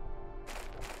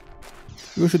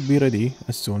 You should be ready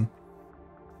as soon.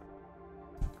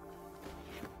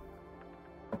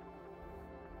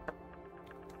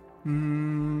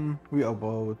 We are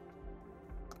about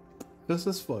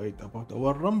satisfied about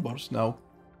our numbers now.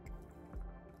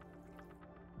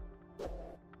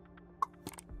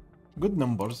 Good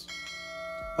numbers.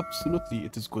 Absolutely,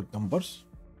 it is good numbers.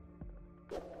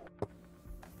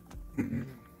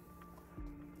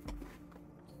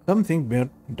 Something bad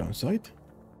downside.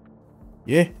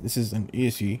 Yeah, this is an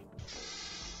AC.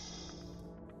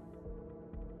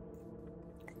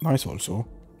 Nice also.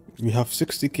 We have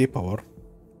 60k power.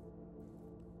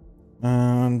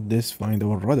 And this find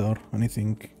our radar, and I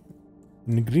think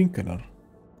in green color,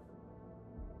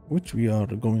 which we are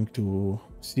going to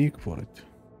seek for it.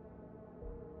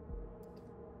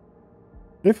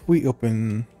 If we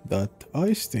open that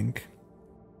ice thing,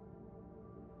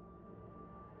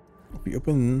 if we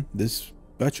open this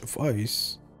patch of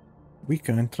ice, we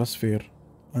can transfer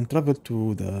and travel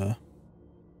to the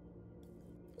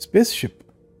spaceship.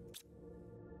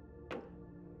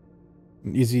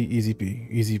 An easy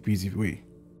peasy way.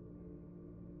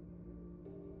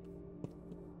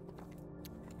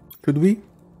 Could we?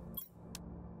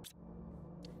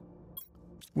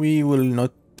 We will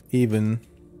not even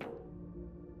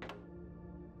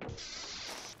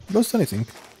lose anything.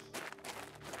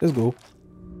 Let's go.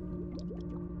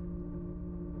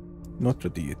 Not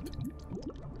ready yet.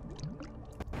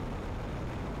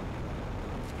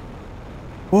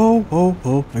 Oh, oh,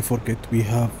 oh, I forget we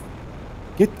have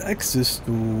get access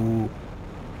to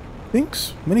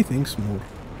things, many things more.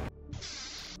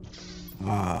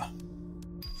 Ah,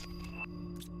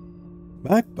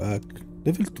 backpack,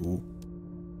 level 2.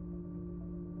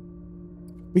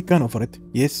 We can offer it,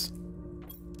 yes.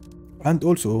 And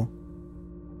also,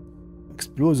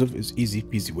 explosive is easy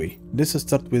peasy way. Let's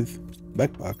start with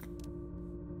backpack.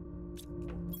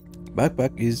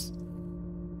 Backpack is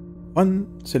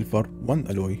 1 silver, 1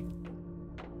 alloy.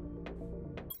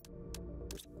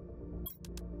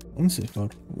 1 silver,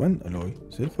 1 alloy.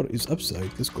 Silver is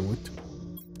upside, let's go it.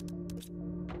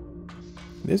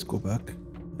 Let's go back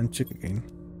and check again.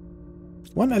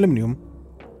 1 aluminum.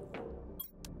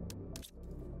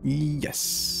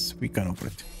 Yes, we can offer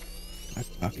it.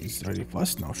 Backpack is really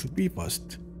fast now, should be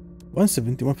fast.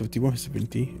 170, 150,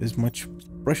 170 is much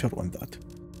pressure on that.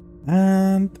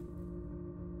 And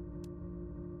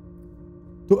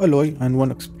 2 alloy and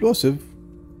 1 explosive.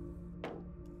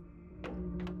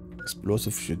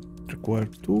 Explosive should require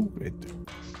 2 red.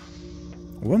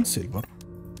 1 silver.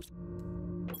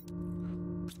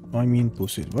 I mean 2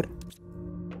 silver.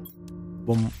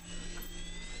 Boom.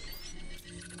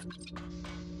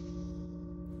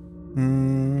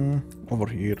 Over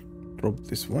here, drop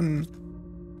this one.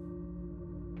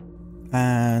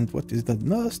 And what is the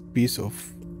last piece of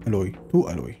alloy? 2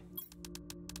 alloy.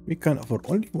 We can offer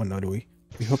only 1 alloy.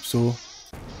 We hope so.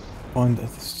 Find a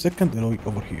second alloy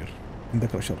over here in the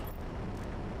crusher.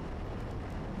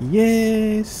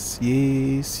 Yes,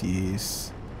 yes,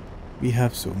 yes. We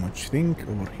have so much thing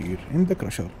over here in the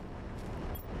crusher.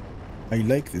 I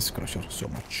like this crusher so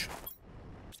much.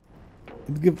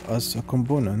 It gives us a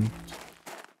component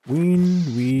when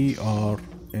we are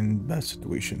in that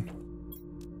situation.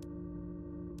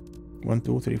 1,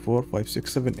 2, 3, 4, 5,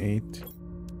 6, 7, 8.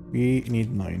 We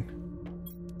need 9.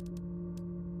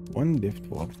 1 left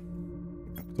for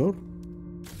reactor.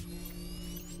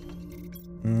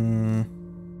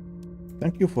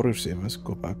 Thank you for your service.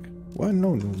 Go back. Well,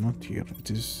 no, not here.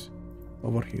 It is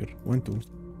over here. 1, 2.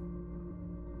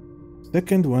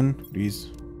 Second one, please.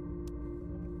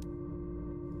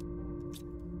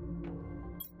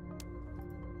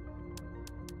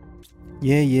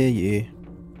 Yeah.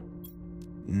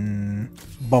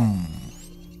 Bum.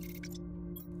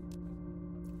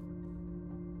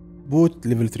 Boot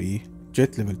level 3,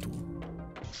 jet level 2.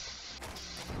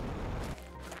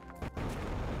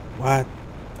 What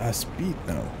a speed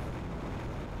now.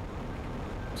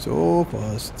 So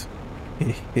fast.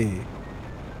 Hehe.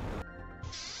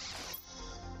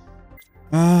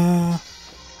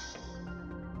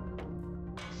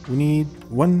 We need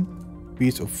 1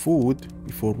 piece of food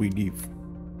before we leave.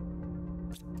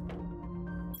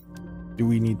 Do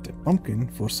we need a pumpkin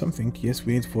for something? Yes,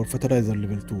 we need for fertilizer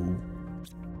level 2.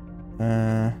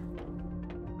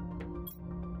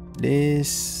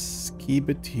 Let's keep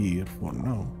it here for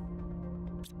now.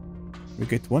 We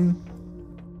get 1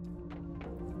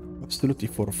 absolutely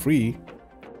for free.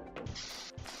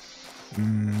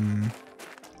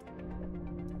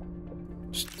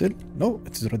 Still, no,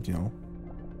 it is ready now.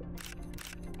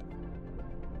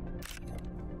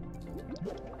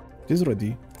 It is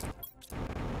ready.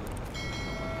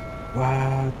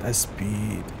 What a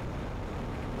speed.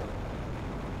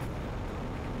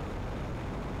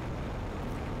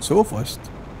 So fast.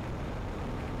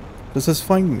 This is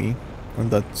find me on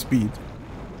that speed.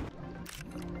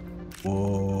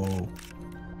 Whoa.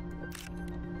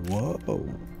 Whoa.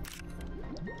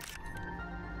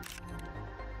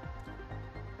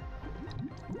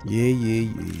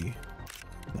 Yeah.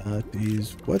 That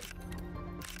is what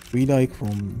we like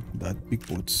from that big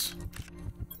boats.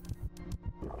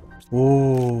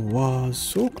 Oh, was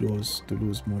so close to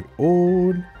lose my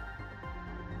all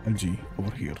algae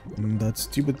over here in that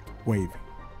stupid wave.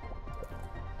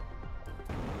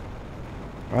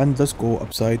 And let's go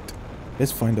upside.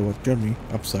 Let's find our journey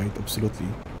upside, absolutely.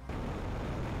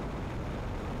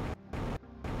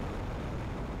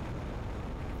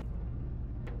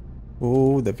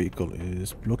 Oh, the vehicle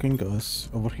is blocking us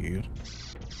over here.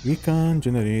 We can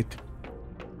generate.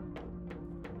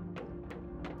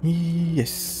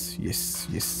 Yes.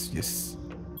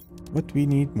 But we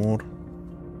need more.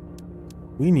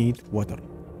 We need water.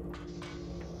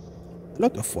 A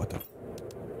lot of water.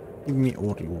 Give me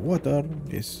all your water.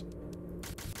 Yes.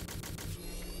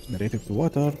 Generated to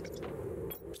water.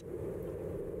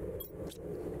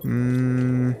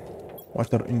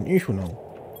 Water in issue now.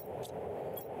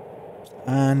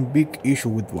 And big issue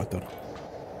with water.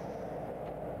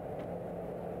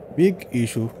 Big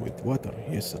issue with water.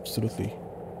 Yes, absolutely.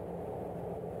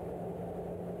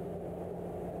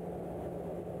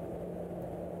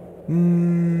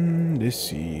 Let's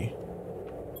see.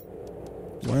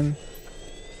 One,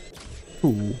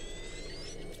 two.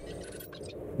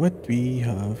 What we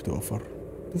have to offer?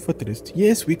 To forest.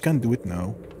 Yes, we can do it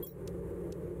now.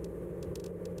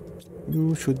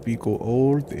 You should be go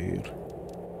all there.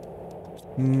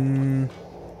 Hmm.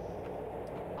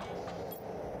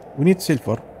 We need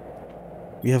silver.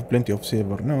 We have plenty of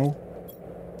silver now.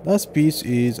 Last piece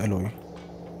is alloy,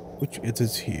 which it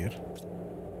is here.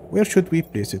 Where should we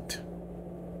place it?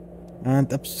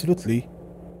 And absolutely,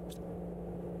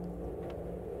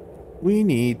 we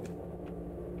need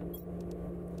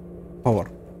power.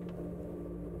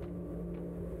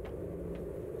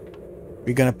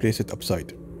 We're gonna place it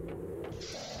upside.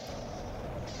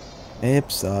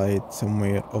 Upside,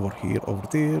 somewhere over here, over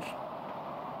there.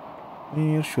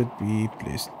 Where should we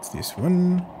place this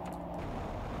one?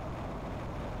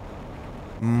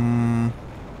 Hmm.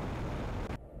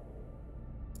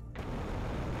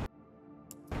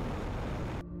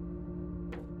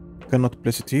 Cannot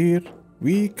place it here.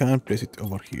 We can place it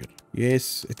over here.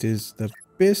 Yes, it is the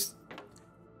best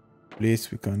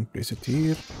place we can place it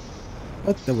here.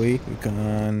 But the way we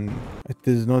can... It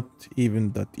is not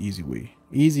even that easy way.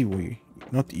 Easy way,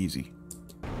 not easy.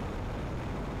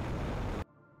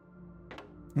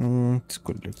 Let's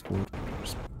collect for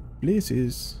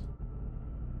places.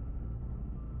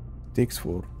 Takes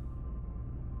 4.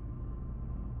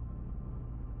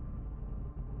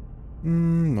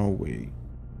 No way.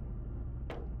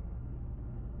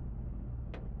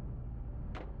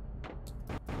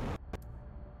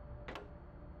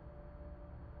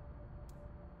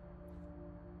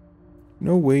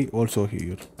 No way also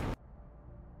here.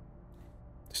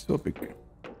 It's so big.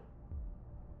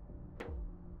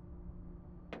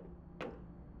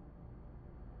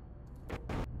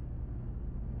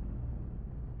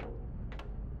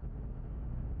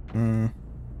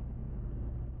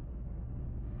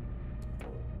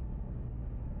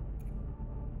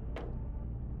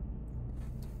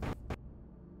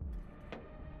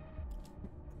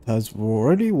 Has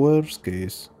already worst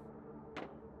case.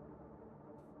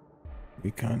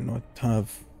 We cannot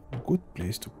have a good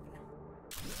place to...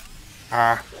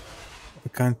 We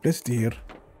can't place it here.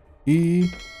 E.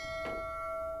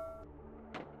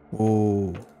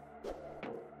 Oh.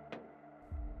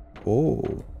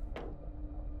 Oh.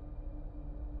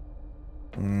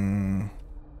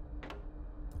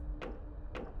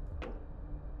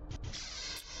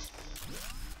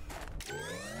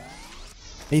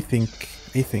 I think.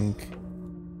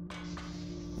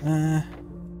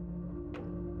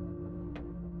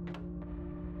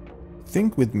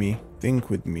 Think with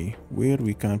me, where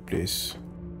we can place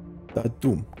that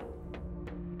doom.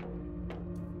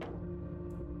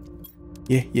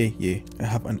 Yeah, I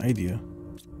have an idea.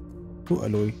 2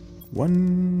 alloy,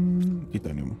 1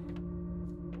 titanium.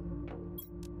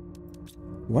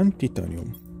 1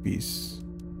 titanium piece.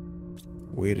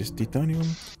 Where is titanium?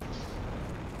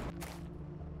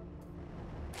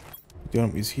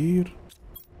 Titanium is here.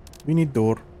 We need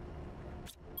door.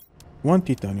 1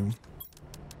 titanium.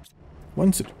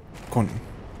 1 silicon.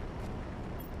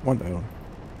 1 iron.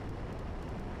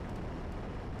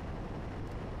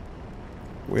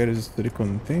 Where is the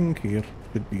silicon thing? Here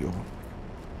should be all.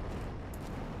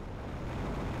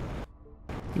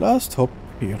 Last hop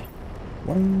here.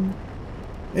 1.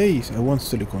 Hey, I want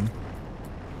silicon.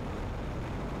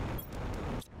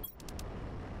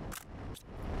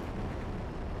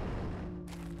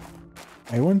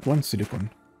 I want 1 silicon.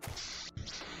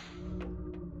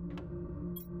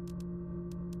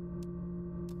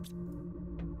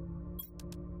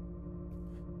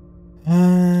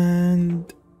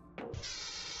 And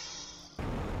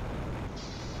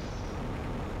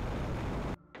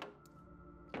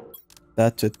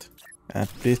that's it. And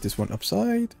place this one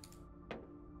upside.